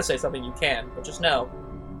 If you want to say something, you can, but just know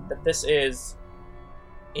that this is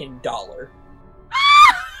in dollar.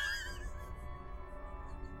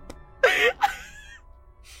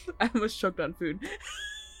 I almost choked on food.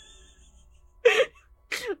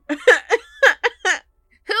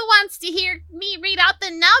 Who wants to hear me read out the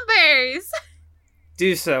numbers?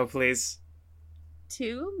 Do so, please.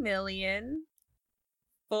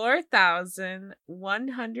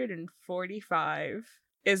 2,004,145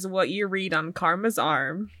 is what you read on Karma's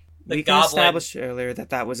arm. The We goblin. established earlier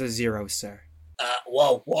that was a 0, sir.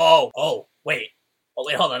 Whoa. Oh, wait,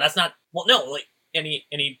 hold on. That's not. Well, no. Like, and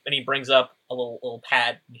he brings up a little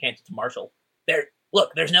pad and hands it to Marshall.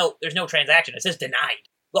 Look. There's no transaction. It says denied.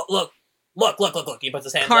 Look. He puts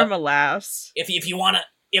his hands Karma up. laughs. If you wanna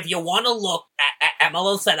look at my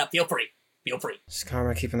little setup, feel free. Just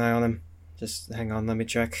Karma, keep an eye on him. Just hang on, let me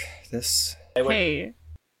check this. Hey.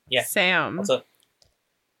 Yeah. Sam. What's up?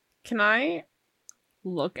 Can I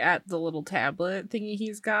look at the little tablet thingy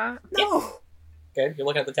he's got? No! Okay, you're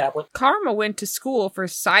looking at the tablet. Karma went to school for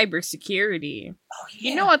cybersecurity. Oh yeah.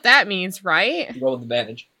 You know what that means, right? You roll with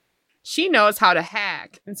advantage. She knows how to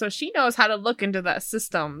hack, and so she knows how to look into the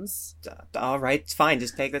systems. Alright, fine,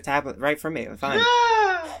 just take the tablet right from me. Fine.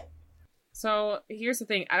 So here's the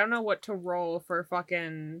thing: I don't know what to roll for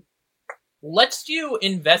fucking. Let's do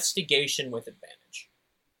investigation with advantage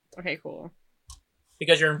Okay, cool.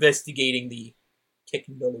 because you're investigating the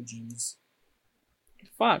technologies.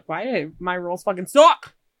 Fuck! Why did my rolls fucking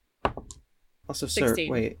suck? Also, sir,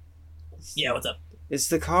 16. wait. Yeah, what's up? Is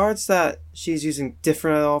the cards that she's using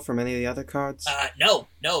different at all from any of the other cards? No.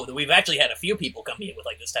 We've actually had a few people come here with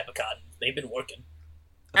like this type of card. They've been working.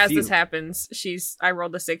 As few. this happens, I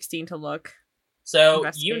rolled a 16 to look. So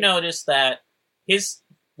Investigate. you notice that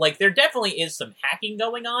there definitely is some hacking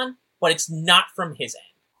going on, but it's not from his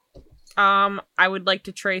end. I would like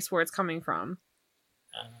to trace where it's coming from.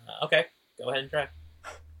 Okay, go ahead and try.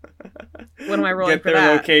 What am I rolling Get for their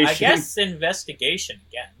that? location. I guess investigation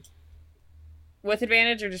again, With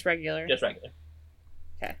advantage or just regular? just regular.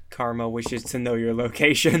 Karma wishes to know your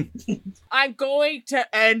location. I'm going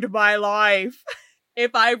to end my life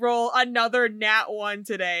if I roll another nat 1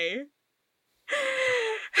 today.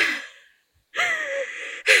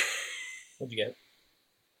 What'd you get?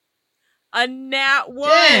 A nat 1.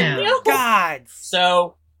 Damn. God.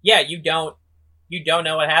 So yeah, you don't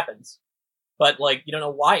know what happens, but like you don't know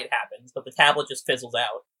why it happens. But the tablet just fizzles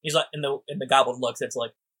out. He's like, and the goblin looks. It's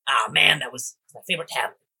like, ah man, that was my favorite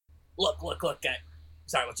tablet. Look,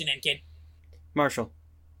 sorry, what's your name, kid? Marshall.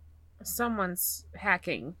 Someone's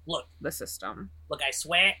hacking Look, the system. I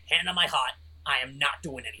swear, hand on my heart, I am not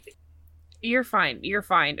doing anything. You're fine.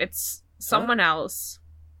 It's someone else.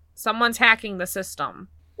 Someone's hacking the system.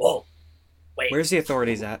 Whoa, wait. Where's the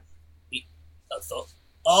authorities at?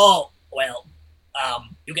 Oh, well,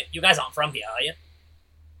 you guys aren't from here, are you?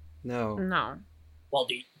 No. No. Well,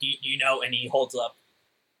 do you know? And he holds up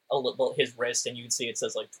a little his wrist, and you can see it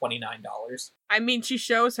says like $29. I mean, she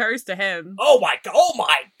shows hers to him. Oh my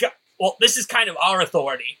god! Well, this is kind of our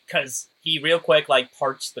authority, because he real quick like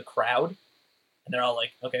parts the crowd, and they're all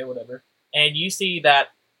like, okay, whatever. And you see that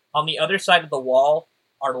on the other side of the wall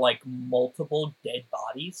are like multiple dead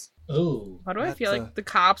bodies. Ooh. Why do I That's feel like the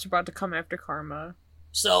cops are about to come after Karma?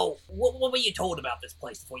 So, what were you told about this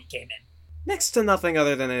place before you came in? Next to nothing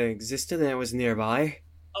other than it existed and it was nearby.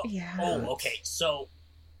 Yeah. Oh, okay. So,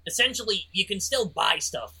 essentially, you can still buy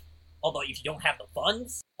stuff, although if you don't have the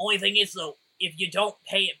funds. Only thing is, though, if you don't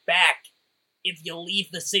pay it back, if you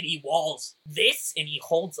leave the city walls, this, and he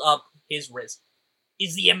holds up his wrist,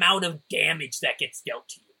 is the amount of damage that gets dealt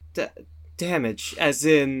to you. Damage, as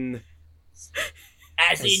in...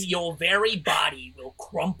 As in, your very body will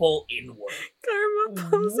crumple inward. Karma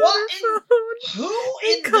pulls What out her in- phone Who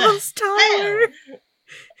and in the calls Tyler. hell?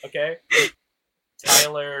 Okay?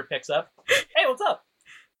 Tyler picks up. Hey, what's up?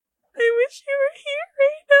 I wish you were here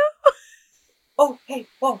right now. Oh, hey,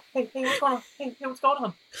 whoa, hey, what's going on? Hey, what's going on?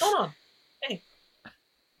 What's going on? Hey.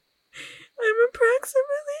 I'm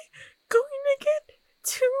approximately going to get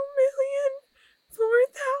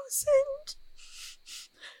 2,004,000.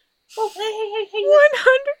 Oh, hey.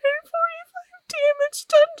 145 damage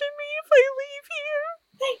done to me if I leave here.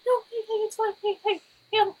 Hey, no, hey, it's fine. Hey,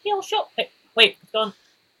 he'll show. Hey, wait, what's going on?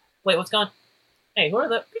 Wait, what's going on? Hey, who are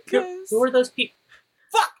those people?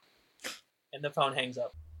 Fuck! And the phone hangs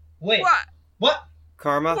up. Wait. What? What?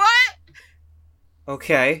 Karma? What?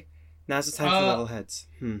 Okay. Now's the time for level heads.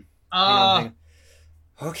 Hang on.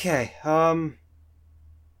 Okay,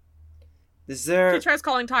 is there... She tries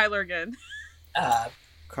calling Tyler again.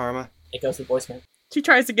 Karma? It goes to voicemail. She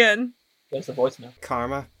tries again. It goes to voicemail.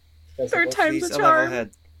 Karma? It goes to Third voicemail. time's Please, a a level charm.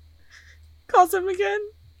 head. Calls him again.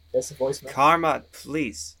 It goes to voicemail. Karma,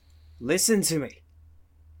 please. Listen to me.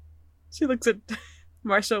 She looks at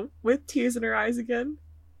Marshall with tears in her eyes again.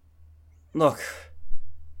 Look.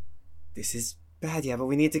 This is bad, yeah, but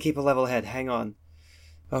we need to keep a level head. Hang on.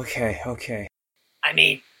 Okay. I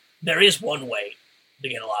mean, there is one way to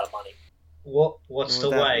get a lot of money. What's the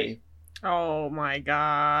What would that way? be? Oh my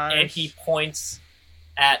god. And he points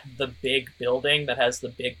at the big building that has the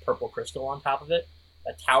big purple crystal on top of it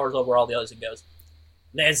that towers over all the others and goes,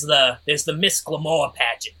 There's the Miss Glamour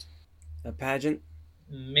pageant. A pageant?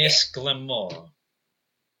 Miss Glamour.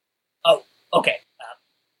 Oh, okay.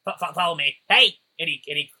 Follow me. Hey! And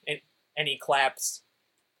he claps,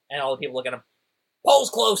 and all the people look at him. Polls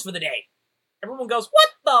closed for the day. Everyone goes, what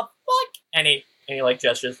the fuck? And he like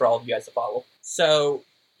gestures for all of you guys to follow. So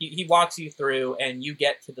he walks you through, and you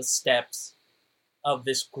get to the steps of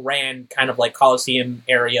this grand kind of like Coliseum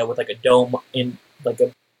area with like a dome in like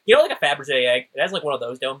a, you know, like a Fabergé egg. It has like one of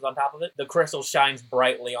those domes on top of it. The crystal shines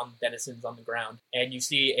brightly on the denizens on the ground, and you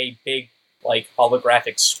see a big like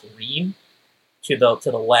holographic screen to the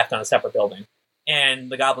left on a separate building.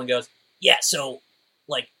 And the goblin goes, yeah, so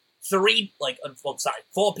like 4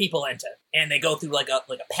 people enter, and they go through like a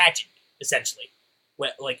pageant essentially,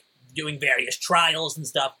 where like doing various trials and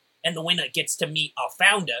stuff, and the winner gets to meet our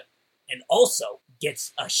founder, and also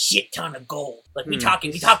gets a shit ton of gold. Like we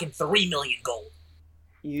talking 3 million gold.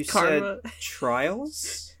 You Karma. said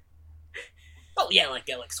trials? Oh yeah, like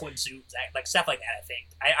swimsuits, like stuff like that. I think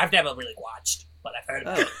I've never really watched, but I've heard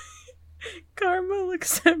of it. Karma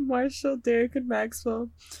looks at Marshall, Derek, and Maxwell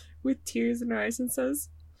with tears in her eyes and says,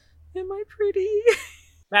 Am I pretty?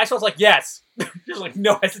 Maxwell's like, yes. Just like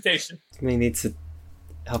no hesitation. We need to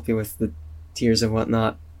help you with the tears and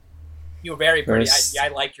whatnot. You're very pretty. First- I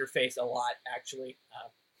like your face a lot, actually.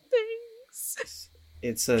 Thanks.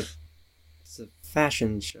 It's a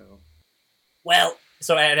fashion show. Well,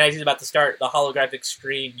 so and as he's about to start the holographic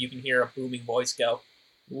screen, you can hear a booming voice go,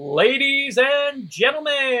 Ladies and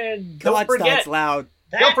gentlemen, don't forget, that's loud.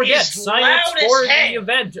 don't forget, is sign-ups loud as for the hell.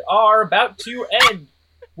 event are about to end.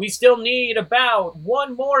 We still need about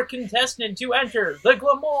one more contestant to enter the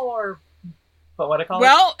Glamour. But what I call it?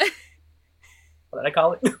 Well, What did I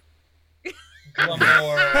call it?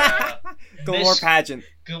 Glamour. Glamour pageant.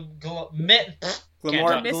 Glamour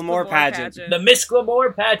Glamour pageant. The Miss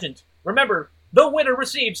Glamour pageant. Remember, the winner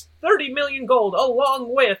receives 30 million gold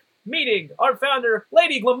along with meeting our founder,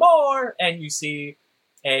 Lady Glamour. And you see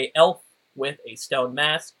a elf with a stone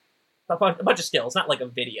mask. A bunch of skills, not like a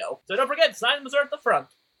video. So don't forget, signs are at the front.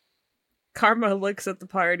 Karma looks at the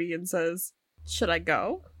party and says, "Should I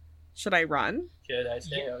go? Should I run?" Should I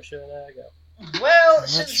stay or should I go? Well, I'm not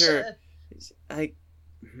since sure.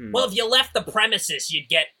 Well, if you left the premises, you'd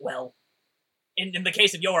get, well, in the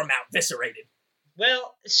case of your amount, eviscerated.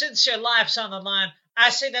 since your life's on the line, I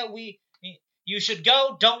say that you should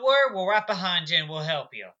go. Don't worry, we're right behind you and we'll help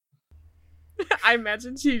you. I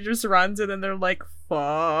imagine she just runs and then they're like,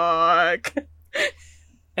 "Fuck."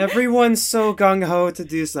 Everyone's so gung-ho to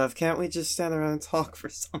do stuff. Can't we just stand around and talk for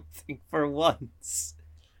something for once?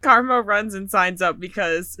 Karma runs and signs up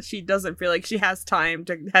because she doesn't feel like she has time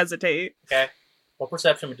to hesitate. Okay. Well,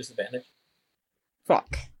 perception with disadvantage.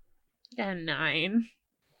 Fuck. Yeah, 9.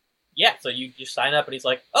 Yeah, so you just sign up and he's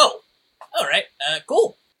like, oh, alright,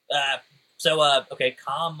 cool. Okay,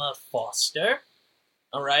 Karma Foster.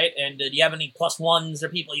 Alright, and do you have any +1s or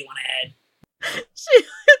people you want to add?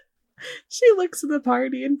 She looks at the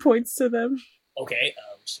party and points to them. Okay,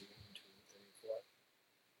 so 1, 2, 3, 4.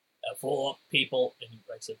 4 people, and he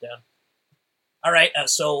writes it down. Alright,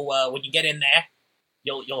 so when you get in there,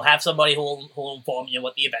 you'll have somebody who'll inform you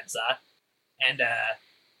what the events are. And,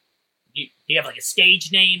 do you have like a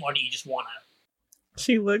stage name, or do you just wanna...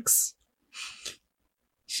 She looks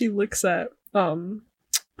at,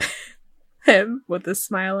 him with a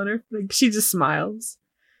smile on her, like, she just smiles.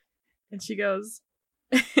 And she goes,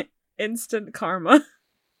 "Instant karma."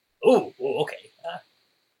 Ooh, okay.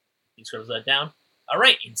 He scribbles that down.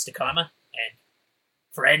 Alright, Insta Karma, and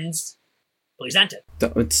friends, please enter.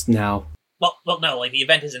 It's now. Well, no, like, the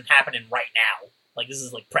event isn't happening right now. Like, this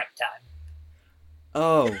is, like, prep time.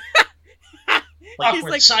 Oh. Like, He's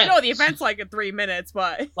Awkward like, silence. "No, the event's like in 3 minutes,"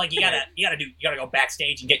 but like, you gotta go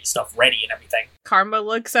backstage and get your stuff ready and everything. Karma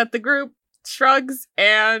looks at the group, shrugs,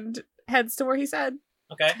 and heads to where he said.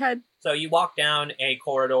 Okay? Head. So you walk down a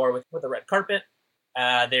corridor with a red carpet.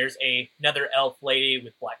 There's another elf lady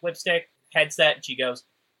with black lipstick, headset, and she goes,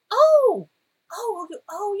 Oh,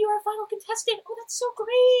 you're our final contestant. Oh, that's so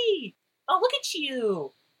great. Oh, look at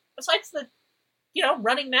you. Besides the,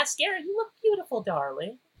 running mascara, you look beautiful,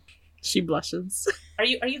 darling. She blushes. Are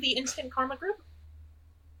you the Instant Karma group?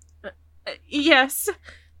 Yes.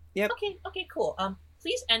 Yep. Okay, cool.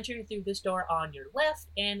 Please enter through this door on your left,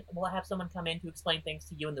 and we'll have someone come in to explain things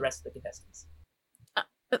to you and the rest of the contestants.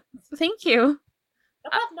 Thank you. No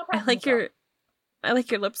problem, no problem. I like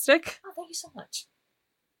your lipstick. Oh, thank you so much.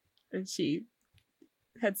 And she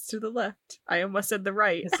heads to the left. I almost said the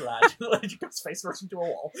right. It's loud. Like, you go face first into a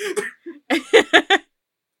wall.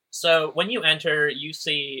 So, when you enter, you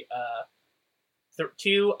see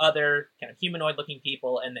 2 other kind of humanoid-looking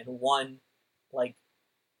people, and then one, like,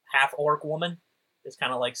 half-orc woman is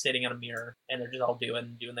kind of, like, sitting in a mirror, and they're just all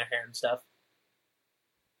doing their hair and stuff.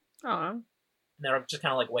 Aw. And they're just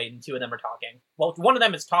kind of, like, waiting. 2 of them are talking. Well, one of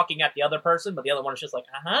them is talking at the other person, but the other one is just like,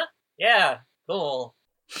 uh-huh, yeah, cool.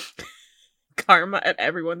 Karma at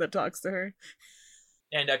everyone that talks to her.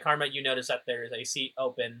 And, Karma, you notice that there is a seat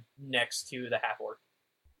open next to the half-orc.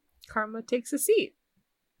 Karma takes a seat.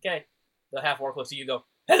 Okay. The half-orc looks at you and go,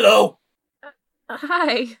 Hello!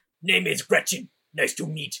 Hi. Name is Gretchen. Nice to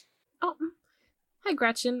meet. Oh, hi,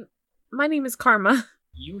 Gretchen. My name is Karma.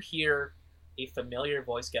 You hear a familiar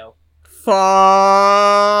voice go, Fuck.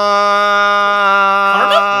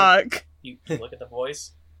 You look at the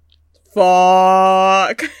voice.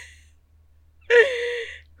 Fuck.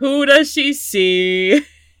 Who does she see?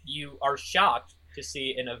 You are shocked to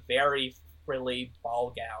see in a very frilly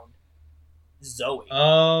ball gown Zoe.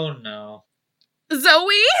 Oh no.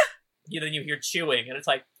 Zoe? Then you hear chewing, and it's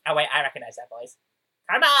like, oh wait, I recognize that voice.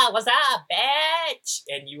 Karma, what's up, bitch?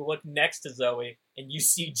 And you look next to Zoe, and you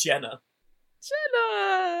see Jenna.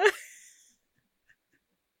 Jenna.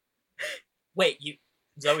 Wait,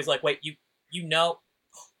 Zoe's like, wait, you know?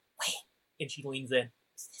 Wait. And she leans in.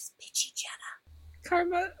 It's this bitchy Jenna.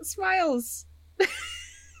 Karma smiles.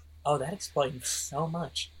 Oh, that explains so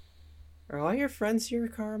much. Are all your friends here,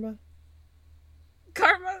 Karma?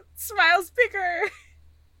 Karma smiles bigger.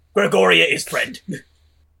 Gregoria is friend.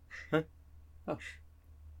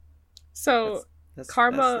 So That's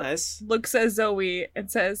Karma nice. looks at Zoe and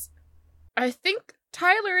says, "I think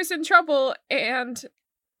Tyler is in trouble and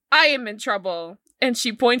I am in trouble." And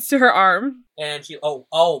she points to her arm. And she, oh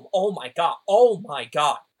my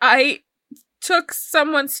god. I took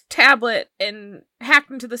someone's tablet and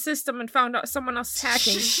hacked into the system and found out someone else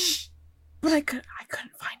hacking. But I couldn't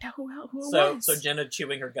find out who it was. So Jenna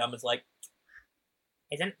chewing her gum is like,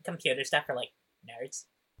 isn't computer stuff for, like, nerds?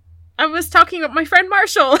 I was talking about my friend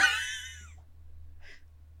Marshall.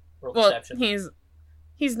 Roll Well, deception.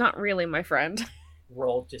 he's not really my friend.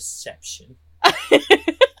 Roll deception.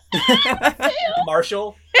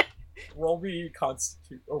 Marshall, roll me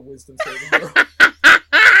constitute or wisdom saving throw.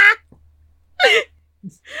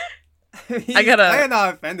 I am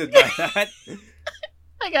not offended by that.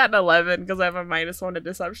 I got an 11 because I have a -1 to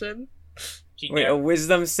deception. Wait, a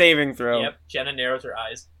wisdom saving throw. Yep, Jenna narrows her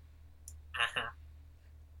eyes.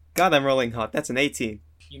 God, I'm rolling hot. That's an 18.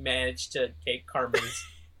 You managed to take Karma's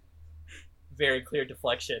very clear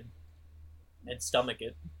deflection and stomach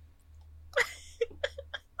it.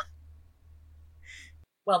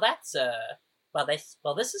 This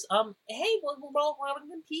is hey, we're all gonna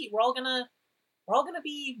compete. We're all gonna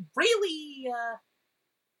be really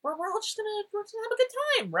we're all just gonna have a good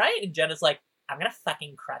time, right? And Jenna's like, I'm gonna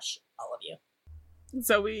fucking crush all of you.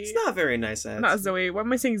 Zoe. It's not very nice. Not Zoe. Why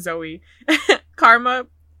am I saying Zoe? Karma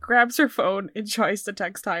grabs her phone and tries to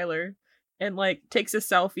text Tyler and, like, takes a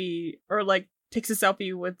selfie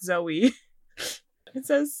with Zoe. It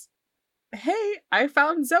says, hey, I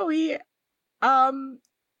found Zoe. Call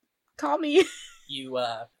me. You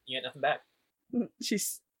get nothing back. She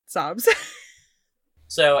sobs.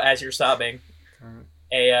 So as you're sobbing,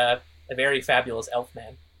 a very fabulous elf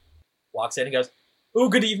man walks in and goes, oh,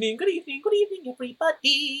 good evening, everybody.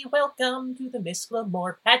 Welcome to the Miss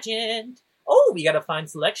Glamour pageant. Oh, we got a fine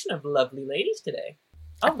selection of lovely ladies today.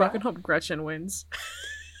 I fucking hope Gretchen wins.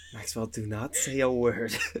 Maxwell, do not say a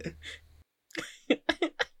word.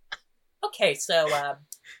 Okay, so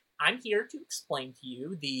I'm here to explain to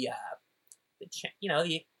you the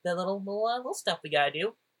little stuff we gotta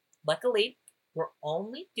do. Luckily, we're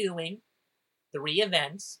only doing 3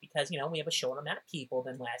 events because we have a shorter amount of people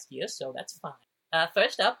than last year, so that's fine.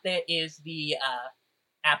 First up, there is the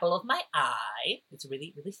apple of my eye. It's a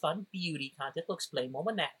really, really fun beauty contest. We'll explain more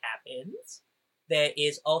when that happens. There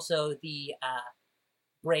is also the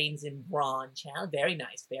brains and brawn challenge. Very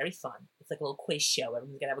nice, very fun. It's like a little quiz show.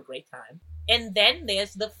 Everyone's gonna have a great time. And then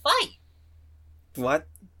there's the fight. What?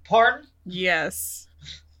 Pardon? Yes.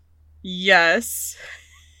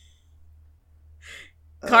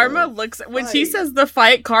 Karma looks when she says the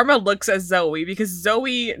fight. Karma looks at Zoe because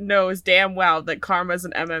Zoe knows damn well that Karma's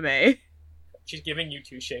an MMA. She's giving you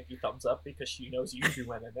 2 shaky thumbs up because she knows you do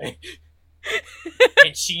MMA,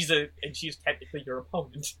 and she's technically your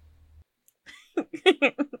opponent.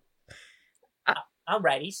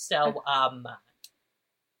 Alrighty, so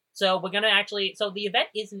we're gonna so the event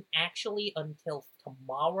isn't actually until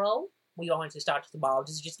tomorrow. We are going to start tomorrow.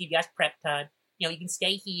 Just give you guys prep time. You can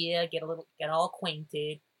stay here, get all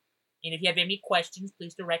acquainted. And if you have any questions,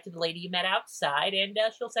 please direct to the lady you met outside, and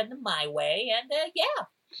she'll send them my way. And yeah.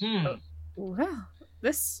 Well,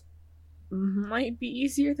 this might be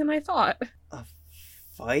easier than I thought. A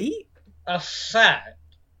fight? A fight?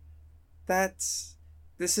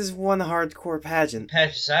 This is one hardcore pageant.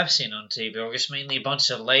 Pageants I've seen on TV are just mainly a bunch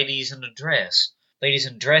of ladies in a dress. Ladies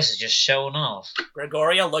in dresses just showing off.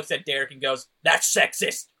 Gregoria looks at Derek and goes, that's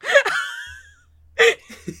sexist. I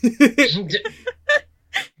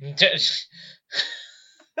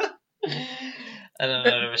don't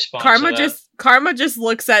know how to respond Karma to that. Karma just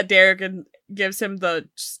looks at Derek and gives him the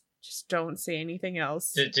just don't say anything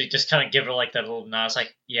else. To just kind of give her like that little nod. It's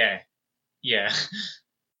like, yeah.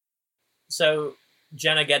 So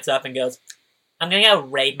Jenna gets up and goes, I'm gonna go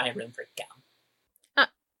raid my room for gum.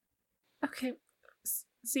 Okay.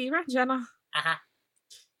 See you around, Jenna.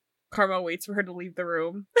 Karma waits for her to leave the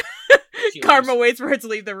room. Karma waits for her to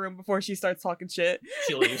leave the room before she starts talking shit.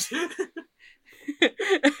 She leaves.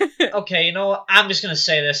 Okay, you know what? I'm just gonna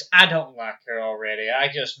say this. I don't like her already. I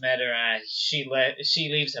just met her and she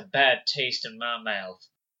leaves a bad taste in my mouth.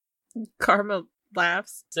 Karma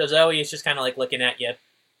laughs. So Zoe is just kind of like looking at you,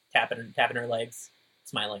 tapping her legs,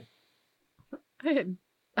 smiling.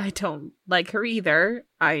 I don't like her either.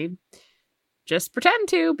 I just pretend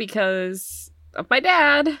to because of my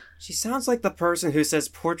dad. She sounds like the person who says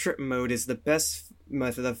portrait mode is the best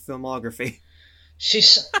method of filmography. She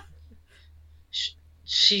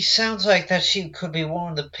sounds like that she could be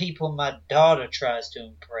one of the people my daughter tries to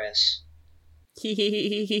impress.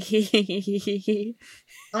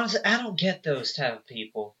 Honestly, I don't get those type of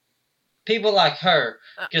people. People like her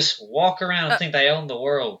just walk around and think they own the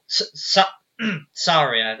world.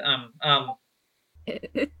 Sorry,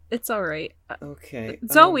 It's all right. Okay.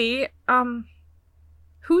 Zoe,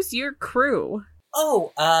 who's your crew?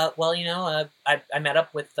 Oh, well, I met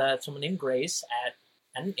up with someone named Grace at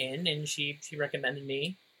an inn, and she recommended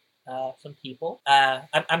me. some people.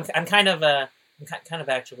 I'm kind of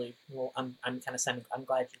actually. Well, I'm kind of I'm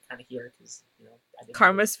glad you're kind of here because I didn't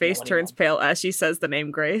Karma's really know face turns anyone. pale as she says the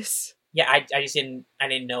name Grace. Yeah, I just didn't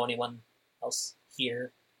know anyone else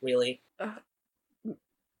here really.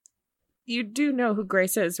 You do know who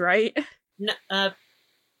Grace is, right? No,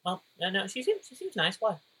 well, no, she seems nice.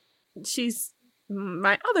 Why? She's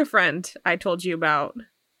my other friend I told you about.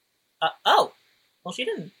 Oh, well, she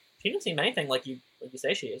didn't seem anything like you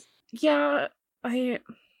say she is. Yeah, I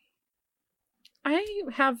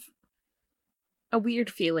have a weird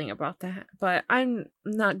feeling about that, but I'm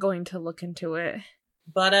not going to look into it.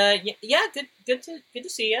 But yeah, good to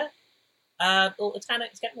see you. Well, it's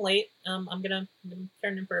getting late. I'm gonna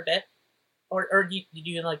turn in for a bit, or do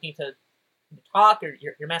you like need to talk, or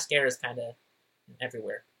your mascara is kind of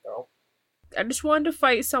everywhere, girl. I just wanted to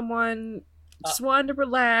fight someone. Just wanted to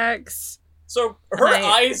relax. So her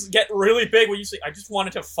eyes get really big when you say, "I just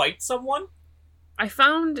wanted to fight someone." I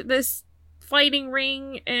found this fighting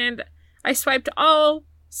ring, and I swiped all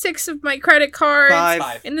 6 of my credit cards.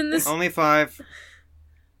 5. And then this Only 5.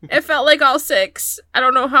 it felt like all 6. I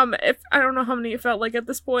don't know how many it felt like at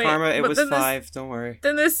this point. Karma, it but was then 5. Don't worry.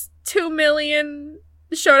 Then this 2 million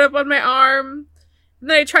showed up on my arm. And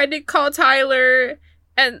then I tried to call Tyler,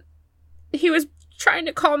 and he was trying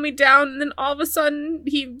to calm me down, and then all of a sudden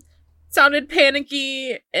he sounded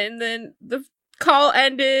panicky, and then the call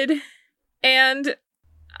ended, and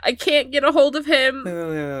I can't get a hold of him.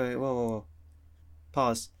 Wait. Whoa.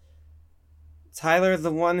 Pause. Tyler,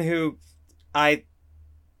 the one who I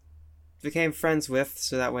became friends with,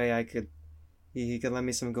 so that way he could lend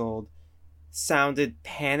me some gold, sounded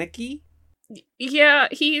panicky? Yeah,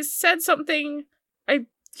 he said something. I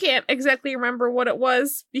can't exactly remember what it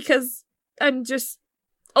was, because I'm just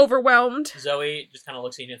overwhelmed. Zoe just kind of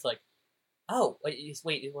looks at you and it's like, "Oh, wait,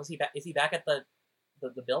 was he back? Is he back at the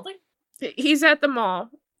building?" He's at the mall.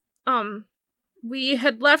 We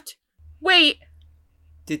had left. Wait,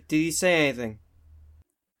 Did he say anything?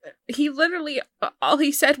 he literally, all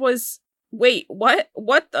he said was, "Wait, what?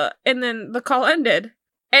 What the?" And then the call ended.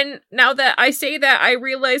 And now that I say that, I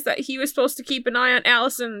realize that he was supposed to keep an eye on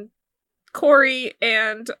Alice and Corey,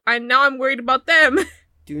 and now I'm worried about them.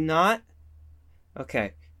 Do not?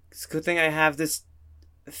 Okay. It's a good thing I have this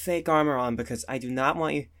fake armor on, because I do not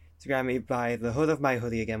want you to grab me by the hood of my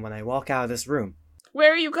hoodie again when I walk out of this room.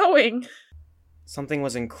 Where are you going? Something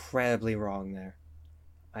was incredibly wrong there.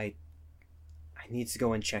 I need to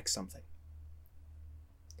go and check something.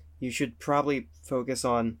 You should probably focus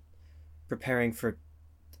on preparing for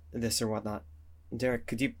this or whatnot. Derek,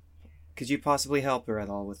 could you possibly help her at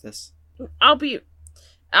all with this? I'll be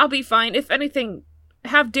fine. If anything,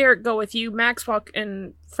 have Derek go with you. Maxwell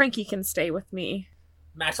and Frankie can stay with me.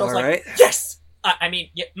 Maxwell's All like, right. "Yes,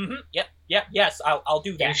 yes, I'll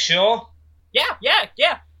do that." You sure? Yeah.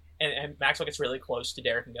 And Maxwell gets really close to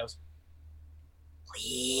Derek and goes,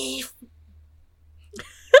 "Leave."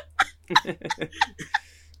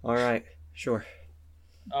 All right, sure.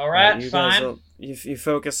 All right, you guys fine. you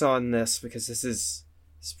focus on this, because this is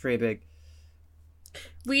pretty big.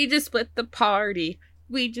 We just split the party.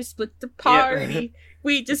 We just split the party.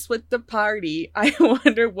 We just split the party. I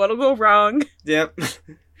wonder what'll go wrong. Yep.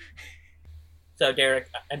 So Derek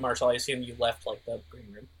and Marshall, I assume you left like the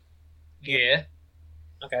green room. Yeah.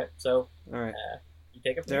 Okay, so All right, you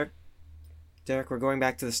take it from Derek, we're going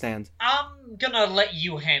back to the stand. I'm gonna let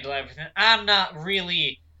you handle everything. I'm not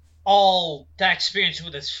really all that experienced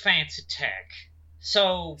with this fancy tech.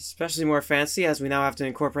 So, Especially more fancy, as we now have to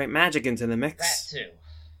incorporate magic into the that mix. too.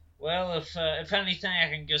 Well, if anything, I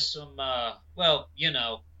can get some,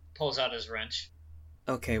 pulls out his wrench.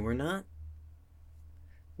 Okay,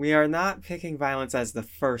 we are not picking violence as the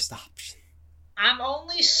first option. I'm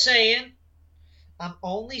only saying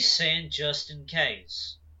just in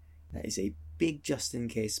case. That is a big just in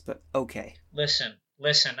case, but okay. Listen,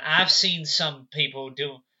 I've seen some people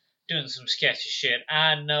doing some sketchy shit.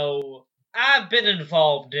 I know I've been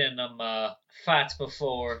involved in fights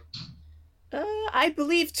before. I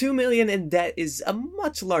believe 2 million in debt is a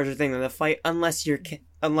much larger thing than a fight, unless you're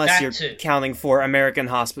too. counting for American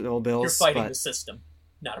hospital bills. You're fighting but the system,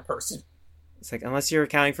 not a person. it's like, unless you're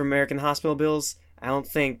accounting for American hospital bills, I don't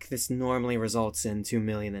think this normally results in 2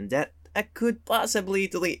 million in debt. That could possibly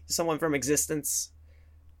delete someone from existence.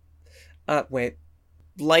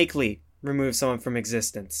 Likely remove someone from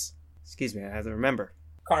existence. Excuse me, I have to remember.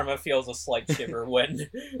 Karma feels a slight shiver when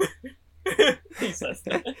he says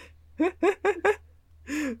that.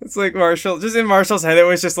 It's like Marshall, just in Marshall's head, it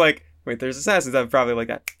was just like, wait, there's assassins. I'm probably like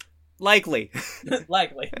that. Likely.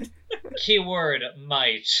 Likely. Keyword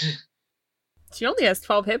might. She only has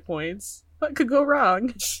 12 hit points. What could go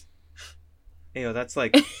wrong? Ew, that's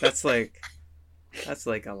like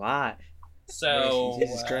a lot. So,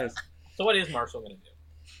 Jesus Christ. so what is Marshall gonna do?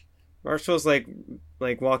 Marshall's like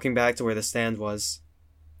walking back to where the stand was.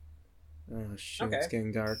 Oh shit, Okay. it's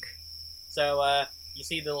getting dark. So, you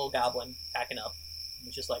see the little goblin packing up. And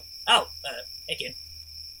he's just like, oh, hey kid,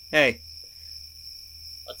 Hey.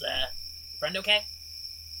 what's, your friend okay?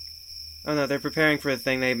 Oh no, they're preparing for a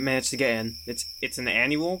thing they managed to get in. It's an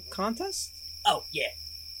annual contest? Oh, yeah.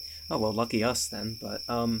 Oh well, lucky us then, but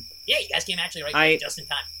Yeah, you guys came actually just in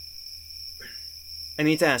time. I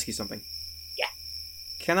need to ask you something. Yeah.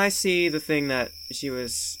 Can I see the thing that she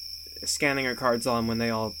was scanning her cards on when they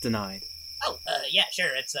all denied? Oh, yeah,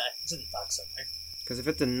 sure, it's in the box somewhere. Because if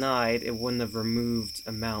it denied, it wouldn't have removed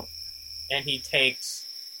amount. And he takes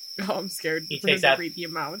Oh, I'm scared He for him takes to out- read the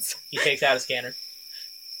amounts. out a scanner.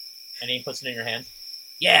 And he puts it in your hand.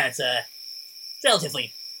 Yeah, it's,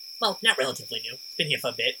 relatively, well, not relatively new. It's been here for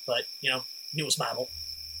a bit, but, newest model.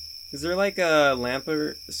 Is there like a lamp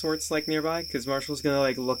or sorts like nearby? Because Marshall's gonna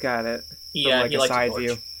like look at it He, from like he a likes a side torch.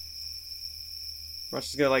 view.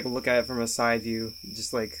 Marshall's gonna like look at it from a side view,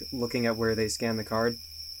 just like looking at where they scan the card.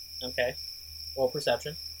 Okay. Roll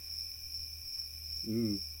perception.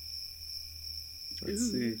 Ooh. Let's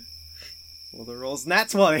Ooh. see. Well, the roll's nat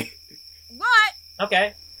 20. What?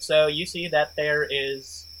 Okay, so you see that there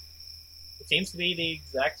is... It seems to be the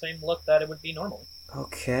exact same look that it would be normally.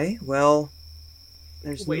 Okay, well,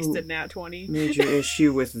 there's Wasted nat 20. no major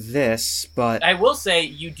issue with this, but I will say,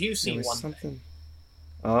 you do see there was one thing. something.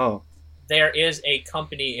 Oh, There is a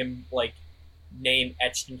company, name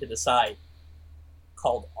etched into the side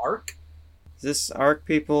called ARC. is this ARC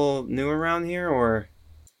people new around here, or?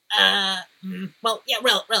 Well, yeah,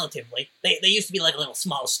 relatively. They used to be like a little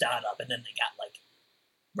small startup, and then they got,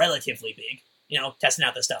 relatively big. Testing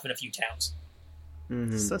out the stuff in a few towns.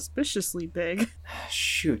 Mhm. Suspiciously big.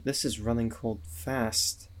 Shoot, this is running cold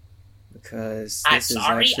fast. Because I'm this is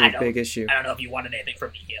sorry, actually a big issue. I don't know if you wanted anything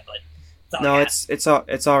from me here, but... it's all No, I got.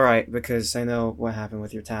 it's all right because I know what happened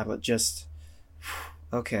with your tablet. Just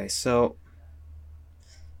okay, so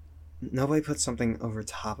nobody put something over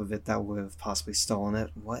top of it that would have possibly stolen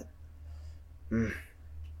it. What? Darn,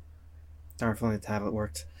 if only the tablet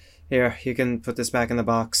worked. Here, you can put this back in the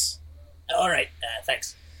box. Alright,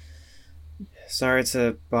 thanks. Sorry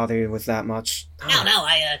to bother you with that much. No,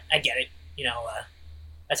 I get it.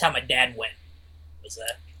 That's how my dad went. Was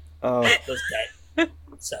Oh, dead.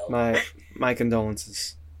 So, my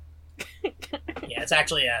condolences. yeah, it's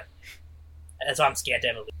actually, that's why I'm scared to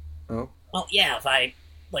ever leave. Oh, Well, yeah, if I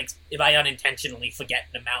unintentionally forget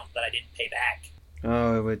an amount that I didn't pay back,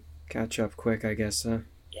 oh, it would catch up quick, I guess. Huh?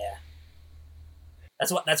 yeah.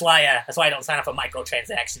 That's why I don't sign up for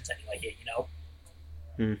microtransactions anyway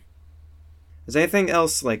here, Has anything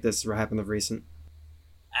else like this happened of recent?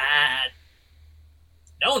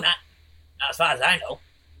 No, not as far as I know.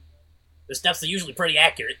 The stuff's usually pretty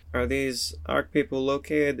accurate. Are these ARC people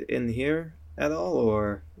located in here at all,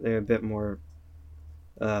 or they're a bit more,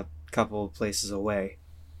 couple of places away?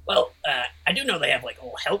 Well, I do know they have,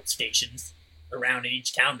 little help stations around in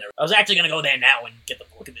each town there. I was actually gonna go there now and get the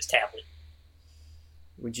look at this tablet.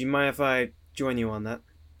 Would you mind if I join you on that?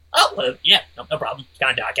 Oh, yeah, no problem.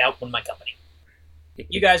 Kind of dock out, one of my company.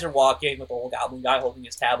 You guys are walking with the old goblin guy holding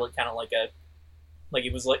his tablet, kind of like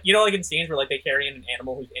it was in scenes where, they carry in an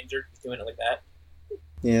animal who's injured, he's doing it like that.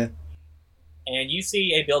 Yeah. And you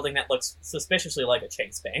see a building that looks suspiciously like a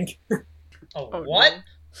Chase bank. Oh, what?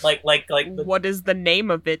 What is the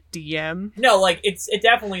name of it, DM? No, it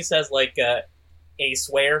definitely says,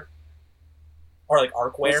 Aceware. Or,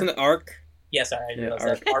 Arcware. What's an ARC? Yeah, sorry, I Yeah, know it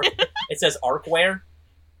says Arc. It says Arcware,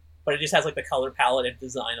 but it just has the color palette and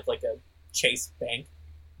design of a Chase bank.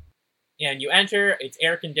 And you enter, it's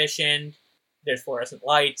air conditioned, there's fluorescent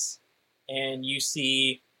lights, and you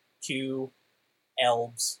see two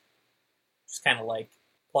elves just kind of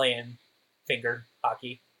playing finger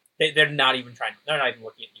hockey. They're not even they're not even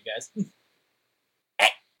looking at you guys.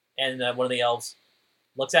 And one of the elves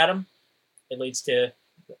looks at him, it leads to,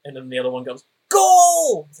 and then the other one goes,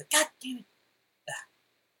 "Goal!" He's like, "God damn it."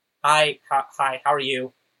 Hi, how are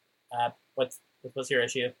you? What's your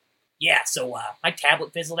issue? Yeah, so, my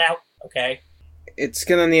tablet fizzled out, okay? It's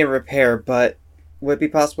gonna need a repair, but would it be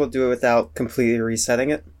possible to do it without completely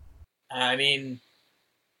resetting it? I mean,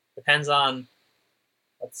 depends on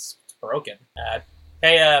what's broken.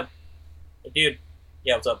 Hey, dude,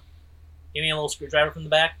 yeah, what's up? Give me a little screwdriver from the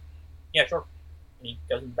back? Yeah, sure. And he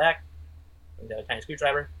goes in the back, brings out a tiny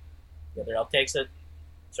screwdriver, the other elf takes it,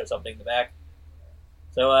 starts opening the back.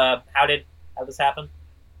 So, how did this happen?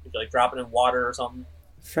 Did you, drop it in water or something?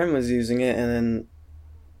 A friend was using it, and then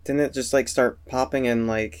Didn't it just, like, start popping and,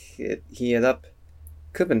 like, it heated up?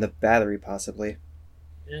 Could've been the battery, possibly.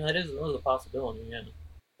 Yeah, that was a possibility, yeah. I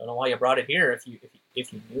don't know why you brought it here if you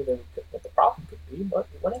knew what the problem could be, but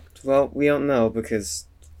whatever. Well, we don't know because,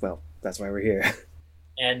 well, that's why we're here.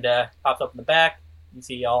 And pops up in the back. You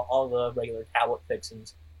see all the regular tablet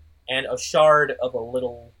fixings, and a shard of a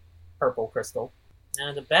little purple crystal.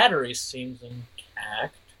 And the battery seems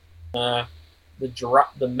intact.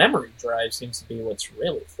 The memory drive seems to be what's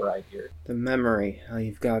really fried here. The memory. Oh,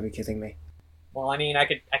 you've got to be kidding me. Well, I mean, I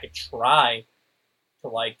could try to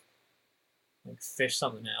like fish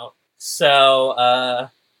something out. So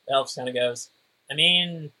Elf kind of goes, I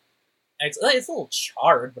mean, it's a little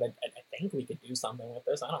charred, but I think we could do something with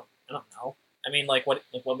this. I don't know. I mean, what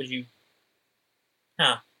would you?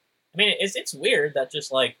 Huh? I mean, it's weird that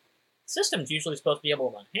just like systems usually supposed to be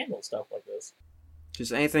able to handle stuff like this.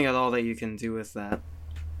 Just anything at all that you can do with that.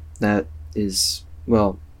 That is,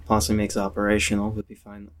 well, possibly makes it operational would be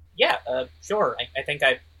fine. Yeah, sure. I think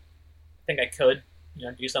I could,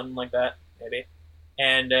 do something like that maybe.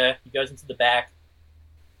 And he goes into the back,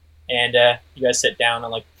 and you guys sit down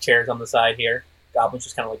on like chairs on the side here. Goblin's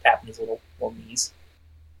just kind of like tapping his little knees,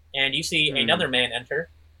 and you see another man enter.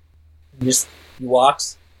 He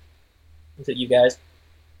walks, looks at you guys,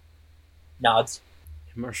 nods.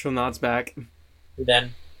 Marshall nods back. Who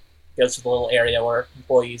then goes to the little area where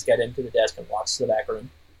employees get into the desk and walks to the back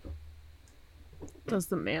room. Does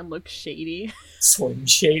the man look shady? Slim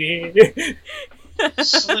shady.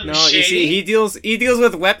 Slim No, Shady. you see, he deals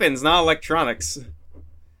with weapons, not electronics.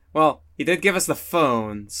 Well, he did give us the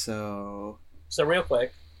phone, so. So real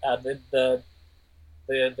quick, the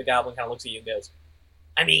goblin kind of looks at you and goes,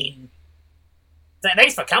 I mean,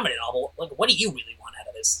 thanks for coming and all, but what do you really want out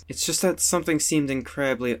of this? It's just that something seemed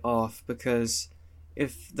incredibly off, because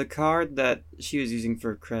if the card that she was using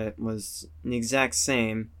for credit was the exact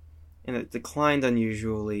same, and it declined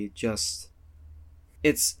unusually,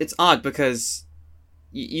 it's odd, because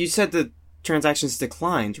you said the transactions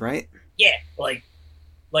declined, right? Yeah, like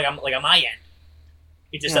on my end.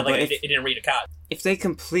 It just said but it didn't read a card. If they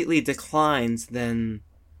completely declined, then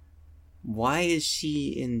why is she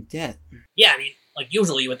in debt? Yeah, I mean,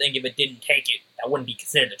 usually you would think if it didn't take it, that wouldn't be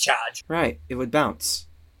considered a charge. Right, it would bounce.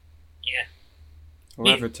 Yeah.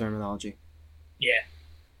 Whatever terminology. Yeah.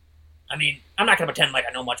 I mean, I'm not gonna pretend like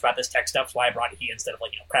I know much about this tech stuff, so I brought it here instead of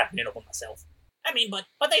crafting it over myself. I mean, but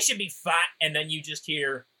they should be fat, and then you just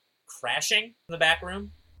hear crashing in the back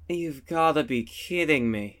room. You've gotta be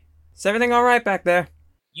kidding me. Is everything alright back there?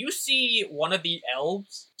 You see one of the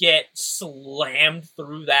elves get slammed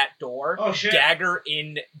through that door. Oh, shit. Dagger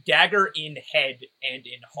in head and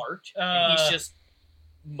in heart. And he's just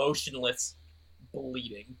motionless,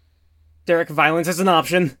 bleeding. Derek, violence is an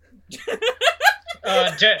option.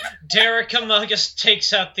 Derek just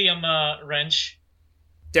takes out the wrench.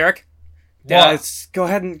 Derek? What? Go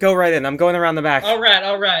ahead and go right in. I'm going around the back. All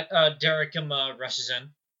right. Derek rushes in.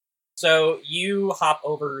 So you hop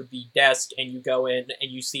over the desk and you go in and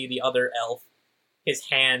you see the other elf. His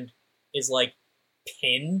hand is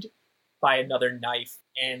pinned by another knife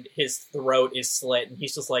and his throat is slit and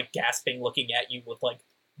he's just gasping, looking at you with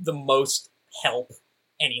the most help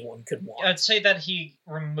anyone could want. I'd say that he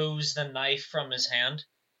removes the knife from his hand.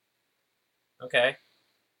 Okay.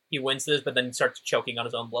 He winces, but then starts choking on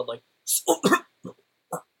his own blood,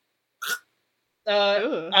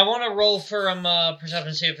 I want to roll for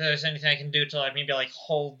perception, see if there's anything I can do to maybe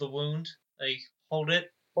hold the wound, hold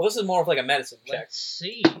it. Well, this is more of a medicine check. Let's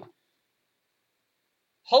see.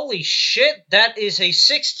 Holy shit, that is a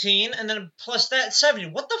 16, and then plus that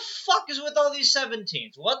 17. What the fuck is with all these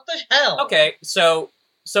 17s? What the hell? Okay, so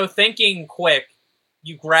thinking quick,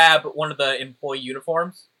 you grab one of the employee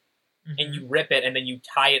uniforms, and you rip it, and then you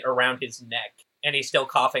tie it around his neck, and he's still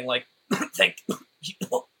coughing thank you.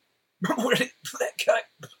 Where did that guy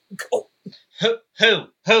go?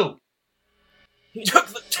 Who? He took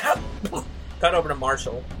the tap. Cut over to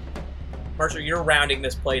Marshall. Marshall, you're rounding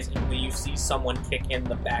this place, and you see someone kick in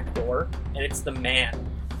the back door, and it's the man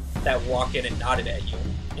that walked in and nodded at you,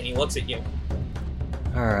 and he looks at you.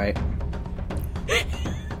 Alright.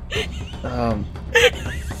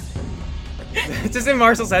 Just in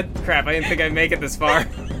Marshall's head, crap, I didn't think I'd make it this far.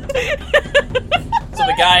 So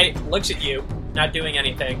the guy looks at you, not doing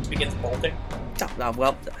anything, begins bolting.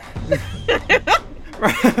 Well,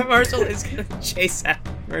 Marshall is gonna chase out.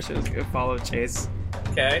 Marshall is gonna follow Chase.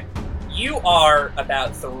 Okay. You are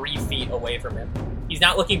about 3 feet away from him. He's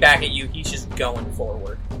not looking back at you, he's just going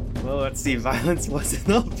forward. Well, let's see, violence was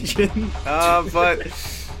an option. But...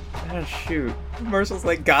 shoot. Marshall's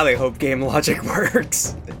God, I hope game logic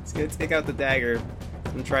works. It's gonna take out the dagger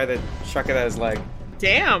and try to chuck it at his leg.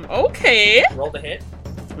 Damn, okay. Roll the hit.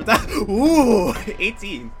 Ooh,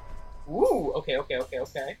 18. Ooh, okay.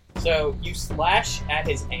 So you slash at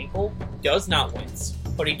his ankle, does not wince,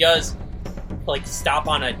 but he does, like, stop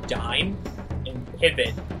on a dime and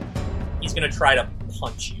pivot. He's gonna try to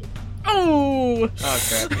punch you. Oh. Oh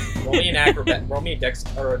crap. Roll me an acrobat. Roll me a dex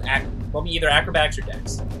or roll me either acrobatics or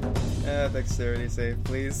dex, Dexterity save,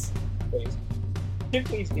 please. please.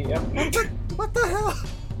 Please, DM. What the hell?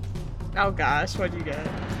 Oh gosh, what'd you get?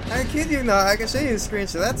 I kid you not. I can show you the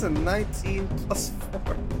screenshot. That's a 19 plus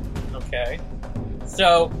 4. Okay.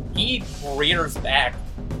 So he rears back,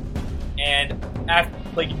 and after,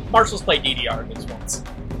 like, Marshall's played DDR against once.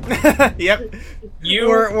 Yep. You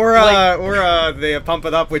Or the pump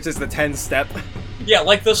it up, which is the 10 step. yeah,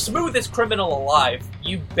 like the smoothest criminal alive.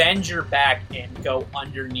 You bend your back and go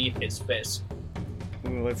underneath his fist.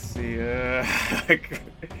 Ooh, let's see.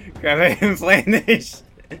 Grab an inflation.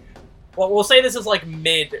 Well, we'll say this is like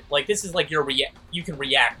mid. Like this is like your you can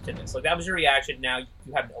react to this. Like that was your reaction. Now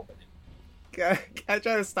you have to open it. I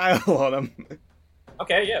try to style on him.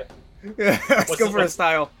 Okay, yeah. Let's What's go the- for a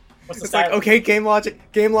style. What's the It's style? like, okay, game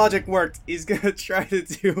logic worked. He's gonna try to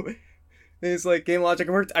do. He's like, game logic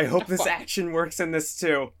worked. I hope this action works in this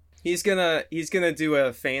too. He's gonna do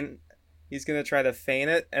a feint. He's gonna try to feint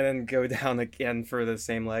it and then go down again for the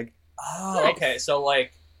same leg, Oh, okay. So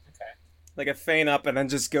like, like a feint up and then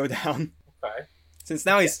just go down. okay. Since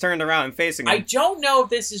now he's turned around and facing him. I don't know if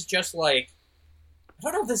this is just like. I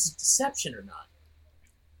don't know if this is deception or not.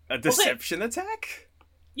 A deception attack?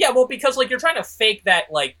 Yeah, well, because like you're trying to fake that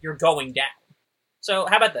like you're going down. So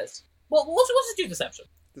how about this? Well, let's just do deception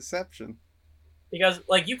Deception. because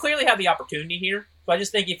like you clearly have the opportunity here. So I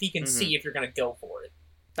just think if he can see if you're gonna go for it.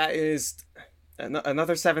 That is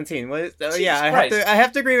another 17. What is, Jesus yeah, Christ. I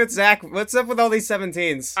have to agree with Zach. What's up with all these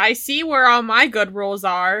 17s? I see where all my good rolls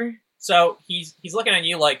are. So he's looking at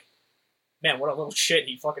you like, man, what a little shit.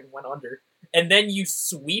 He fucking went under. And then you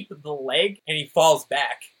sweep the leg, and he falls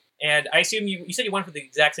back. And I assume you said you went for the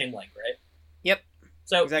exact same leg, right? Yep.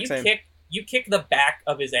 So Exact same. you kick the back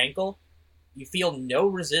of his ankle. You feel no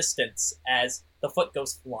resistance as the foot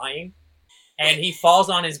goes flying, and he falls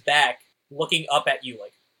on his back, looking up at you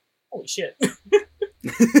like, holy shit.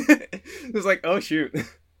 It was like, oh shoot.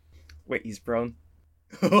 Wait, he's prone.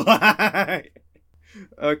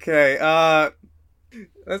 Okay,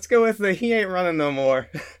 let's go with the he ain't running no more.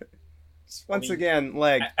 Just once again,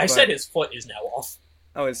 leg. I but- said his foot is now off.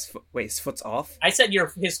 Oh, his foot's off? I said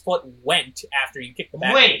his foot went after you kicked the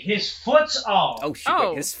back. Wait, his foot's off. Oh shoot, Oh.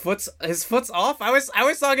 wait, his foot's off? I was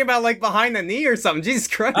talking about like behind the knee or something. Jesus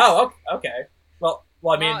Christ. Oh, okay. Well,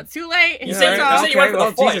 I mean, Too late. You It's said you off. said you went for the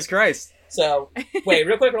well, foot. Jesus Christ. so wait,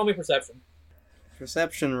 real quick, roll me perception.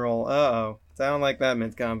 Perception roll. Uh-oh. I don't like that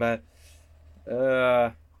mid-combat.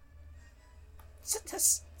 It's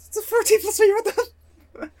a 14 plus 3, what the...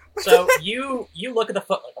 So you look at the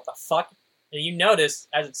foot like, what the fuck? And you notice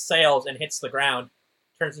as it sails and hits the ground,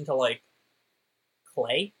 turns into like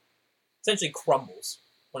clay. Essentially crumbles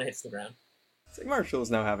when it hits the ground. It's like Marshall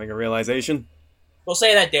is now having a realization. We'll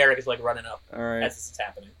say that Derek is like running up Alright. as this is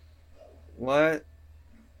happening. What?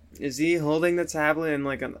 Is he holding the tablet in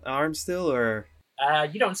like an arm still, or...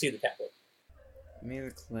 You don't see the tablet. Made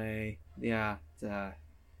of clay. Yeah, yeah,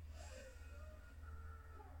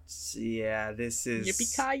 this is...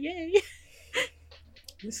 Yippee-ki-yay.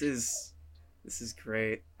 This is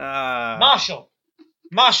great. Marshall,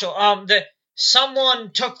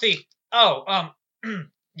 someone took the.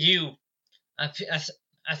 You.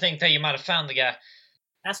 I think that you might have found the guy.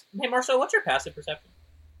 Hey Marshall, what's your passive perception?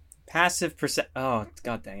 Passive Oh,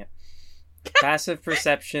 god dang it. Passive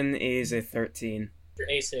perception is a 13. Your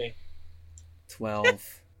AC.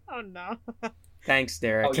 12. Oh no. Thanks,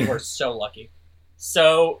 Derek. Oh, you are so lucky.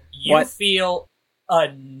 So you What? feel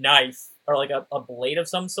a knife or like a blade of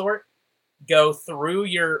some sort go through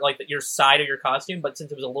your side of your costume, but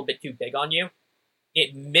since it was a little bit too big on you,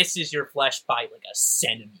 it misses your flesh by like a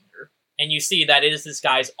centimeter. And you see that it is this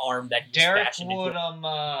guy's arm that he's Derek fashioned would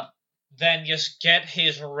into. then just get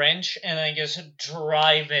his wrench and then just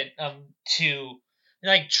drive it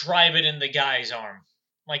drive it in the guy's arm,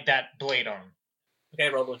 like that blade arm. Okay,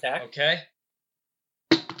 roll to attack. Okay.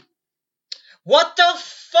 What the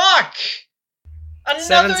fuck?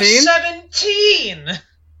 Another 17? 17!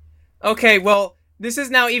 Okay, well, this is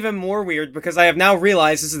now even more weird because I have now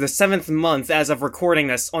realized this is the 7th month as of recording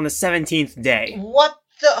this on the 17th day. What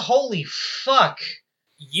the holy fuck?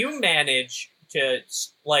 You manage to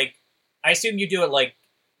like, I assume you do it like,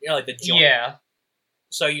 like the joint. Yeah.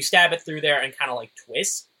 So you stab it through there and kind of like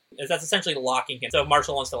twist. That's essentially locking him. So if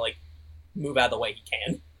Marshall wants to like move out of the way, he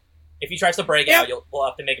can. If he tries to break out, we'll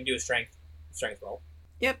have to make him do a strength roll.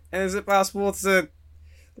 Yep. And is it possible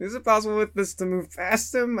with this to move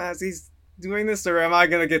past him as he's doing this, or am I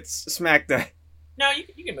gonna get smacked at? No,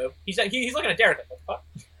 you can move. He's looking at Derek. What the fuck?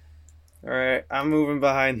 Alright, I'm moving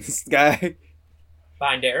behind this guy.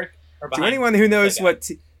 Behind Derek? Or behind To anyone who knows the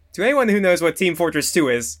guy? to anyone who knows what Team Fortress 2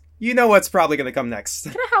 is, you know what's probably gonna come next.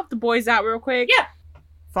 Can I help the boys out real quick? Yeah.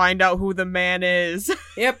 Find out who the man is.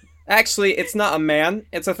 Yep. Actually, it's not a man,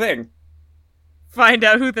 it's a thing. Find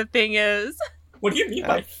out who the thing is. What do you mean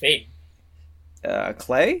by thing?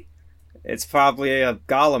 Clay? It's probably a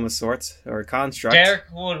golem of sorts, or a construct. Derek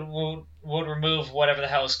would remove whatever the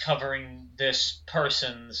hell is covering this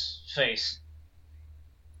person's face.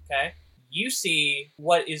 Okay. You see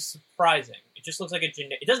what is surprising. It just looks like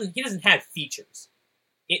he doesn't have features.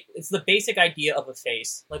 It's the basic idea of a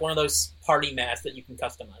face, like one of those party masks that you can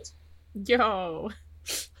customize. Yo.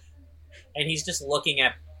 And he's just looking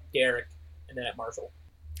at Derek and then at Marshall.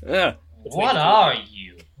 Ugh. What are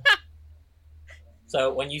you?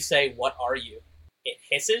 So when you say, "What are you?" it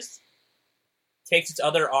hisses, takes its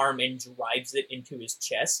other arm and drives it into his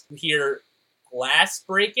chest. You hear glass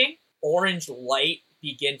breaking, orange light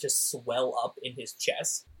begin to swell up in his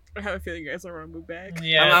chest. I have a feeling you guys are gonna move back.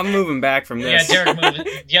 Yeah, I'm moving back from this.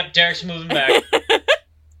 yeah. Derek's moving back.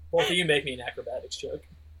 Both of you make me an acrobatics joke.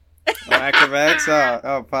 Acrobatics?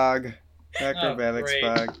 Oh, Pog. Acrobatics, great.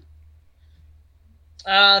 Pog.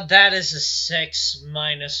 That is a 6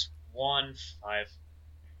 minus 1, 5.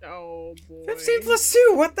 Oh boy. 15 plus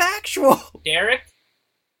 2, what the actual? Derek,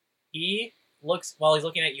 he looks, while he's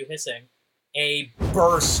looking at you hissing, a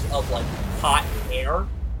burst of, like, hot air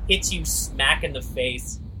hits you smack in the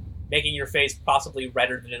face, making your face possibly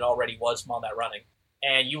redder than it already was from all that running.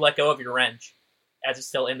 And you let go of your wrench, as it's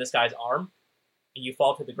still in this guy's arm, and you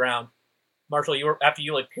fall to the ground. Marshall, after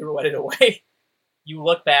you, like, pirouetted away, you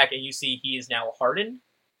look back and you see he is now hardened,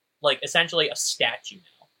 like, essentially a statue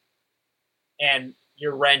now. And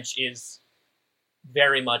your wrench is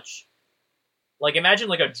very much, like, imagine,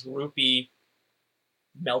 like, a droopy,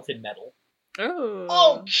 melted metal.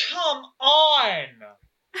 Oh, come on!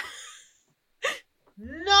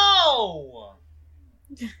 No!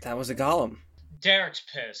 That was a golem. Derek's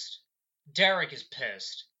pissed. Derek is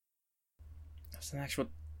pissed. That's an actual...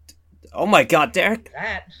 Oh my god, Derek!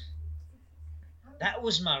 That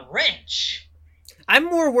was my wrench. I'm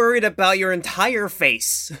more worried about your entire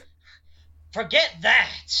face. Forget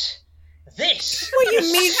that. This. What do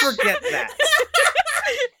you mean, forget that?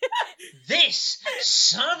 This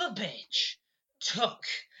son of a bitch took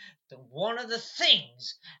one of the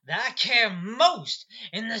things that I care most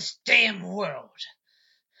in this damn world.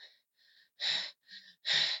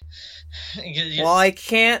 Well, I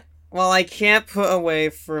can't put away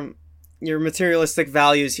from your materialistic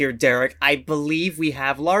values here, Derek, I believe we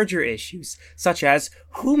have larger issues, such as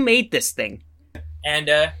who made this thing? And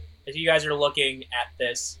as you guys are looking at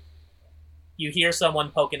this, you hear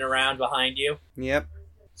someone poking around behind you. Yep.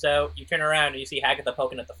 So you turn around and you see Hagatha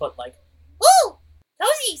poking at the foot like, "Woo!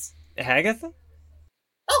 Toesies!" Hagatha?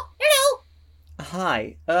 Oh, hello!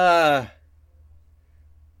 Hi.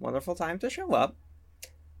 Wonderful time to show up.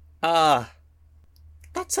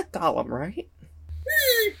 That's a golem, right?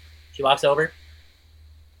 She walks over,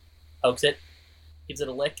 pokes it, gives it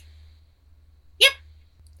a lick. Yep.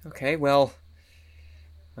 Okay, well...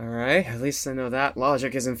 Alright, at least I know that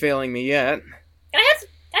logic isn't failing me yet. Can I have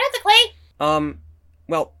the clay?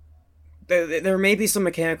 Well, there may be some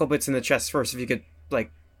mechanical bits in the chest first, if you could, like,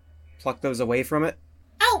 pluck those away from it.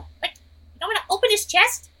 Oh, like, you don't want to open his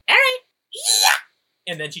chest? Alright. Yeah!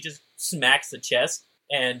 And then she just smacks the chest,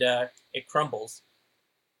 and it crumbles.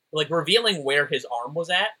 Like, revealing where his arm was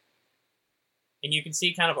at. And you can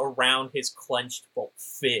see kind of around his clenched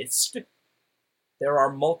fist, there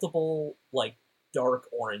are multiple, like, dark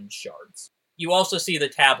orange shards. You also see the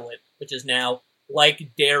tablet, which is now,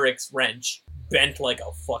 like Derek's wrench, bent like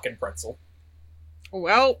a fucking pretzel.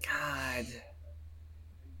 Well, God.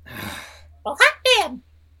 Well, hot damn!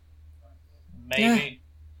 Maybe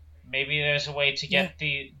there's a way to get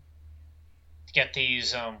these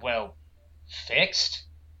fixed.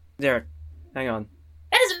 Derek, hang on.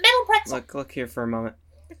 That is a metal pretzel! Look here for a moment.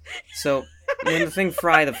 So, when the thing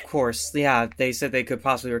fried, of course, yeah, they said they could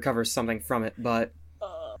possibly recover something from it, but...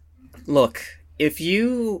 Look, if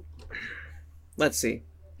you... Let's see.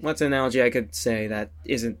 What's an analogy I could say that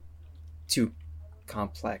isn't too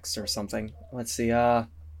complex or something? Let's see,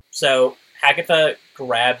 So, Hagatha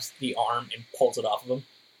grabs the arm and pulls it off of him.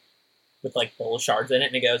 With, like, little shards in it,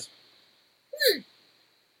 and he goes,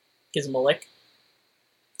 Gives him a lick.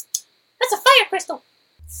 That's a fire crystal!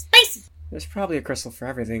 Spicy! There's probably a crystal for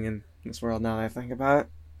everything in this world now that I think about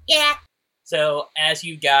it. Yeah. So, as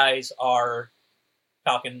you guys are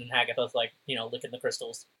talking, and Hagatha's like, licking the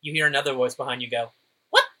crystals. You hear another voice behind you go,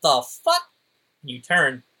 "What the fuck?" And you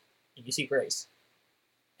turn, and you see Grace.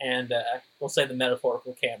 And we'll say the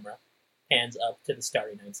metaphorical camera pans up to the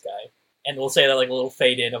starry night sky. And we'll say that like a little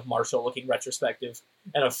fade in of Marshall looking retrospective,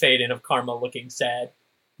 and a fade in of Karma looking sad.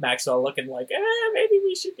 Maxwell looking like, maybe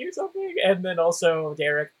we should do something. And then also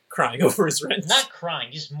Derek crying over his rent. Not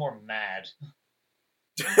crying, just more mad.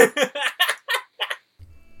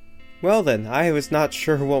 Well then, I was not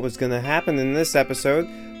sure what was gonna happen in this episode,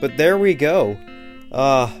 but there we go.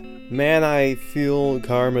 Man, I feel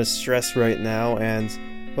Karma's stress right now, and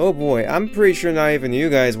oh boy, I'm pretty sure not even you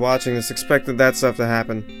guys watching this expected that stuff to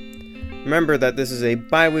happen. Remember that this is a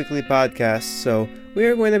bi-weekly podcast, so we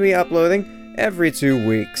are going to be uploading every 2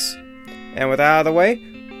 weeks. And with that out of the way,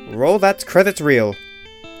 roll that credits reel.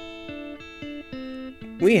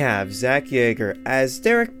 We have Zach Yeager as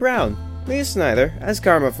Derek Brown, Leah Snyder as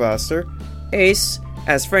Karma Foster, Ace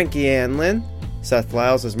as Frankie Ann Lynn, Seth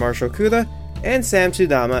Lyles as Marshall Kuda, and Sam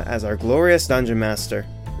Chudama as our glorious Dungeon Master.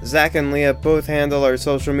 Zach and Leah both handle our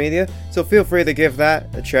social media, so feel free to give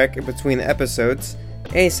that a check between episodes.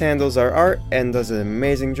 Ace handles our art and does an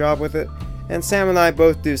amazing job with it, and Sam and I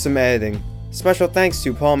both do some editing. Special thanks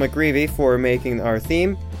to Paul McGreevy for making our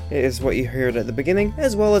theme. It is what you heard at the beginning,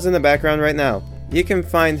 as well as in the background right now. You can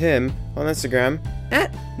find him on Instagram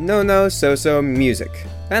at NoNoSoSoMusic.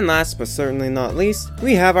 And last but certainly not least,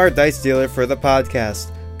 we have our dice dealer for the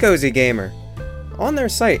podcast, Cozy Gamer. On their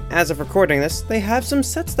site, as of recording this, they have some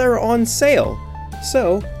sets that are on sale.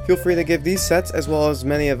 So, feel free to give these sets, as well as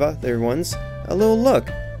many of other ones, a little look.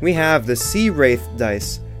 We have the Sea Wraith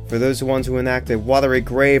dice, for those who want to enact a watery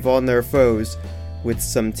grave on their foes, with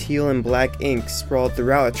some teal and black ink sprawled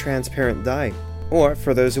throughout a transparent die. Or,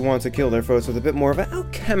 for those who want to kill their foes with a bit more of an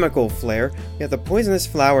alchemical flair, we have the Poisonous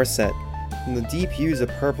Flower set. And the deep hues of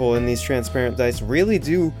purple in these transparent dice really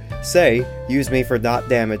do say, use me for dot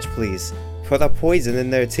damage please. Put a poison in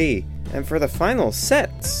their tea. And for the final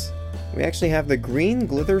sets, we actually have the Green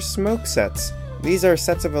Glitter Smoke sets. These are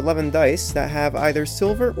sets of 11 dice that have either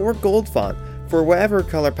silver or gold font, for whatever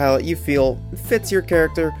color palette you feel fits your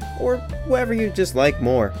character, or whatever you just like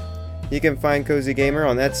more. You can find Cozy Gamer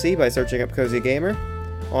on Etsy by searching up Cozy Gamer,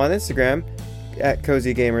 on Instagram at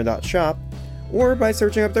cozygamer.shop, or by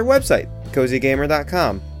searching up their website,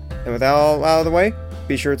 cozygamer.com. And with that all out of the way,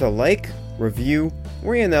 be sure to like, review,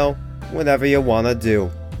 or whatever you want to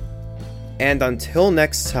do. And until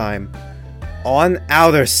next time, on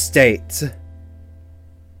Outer State!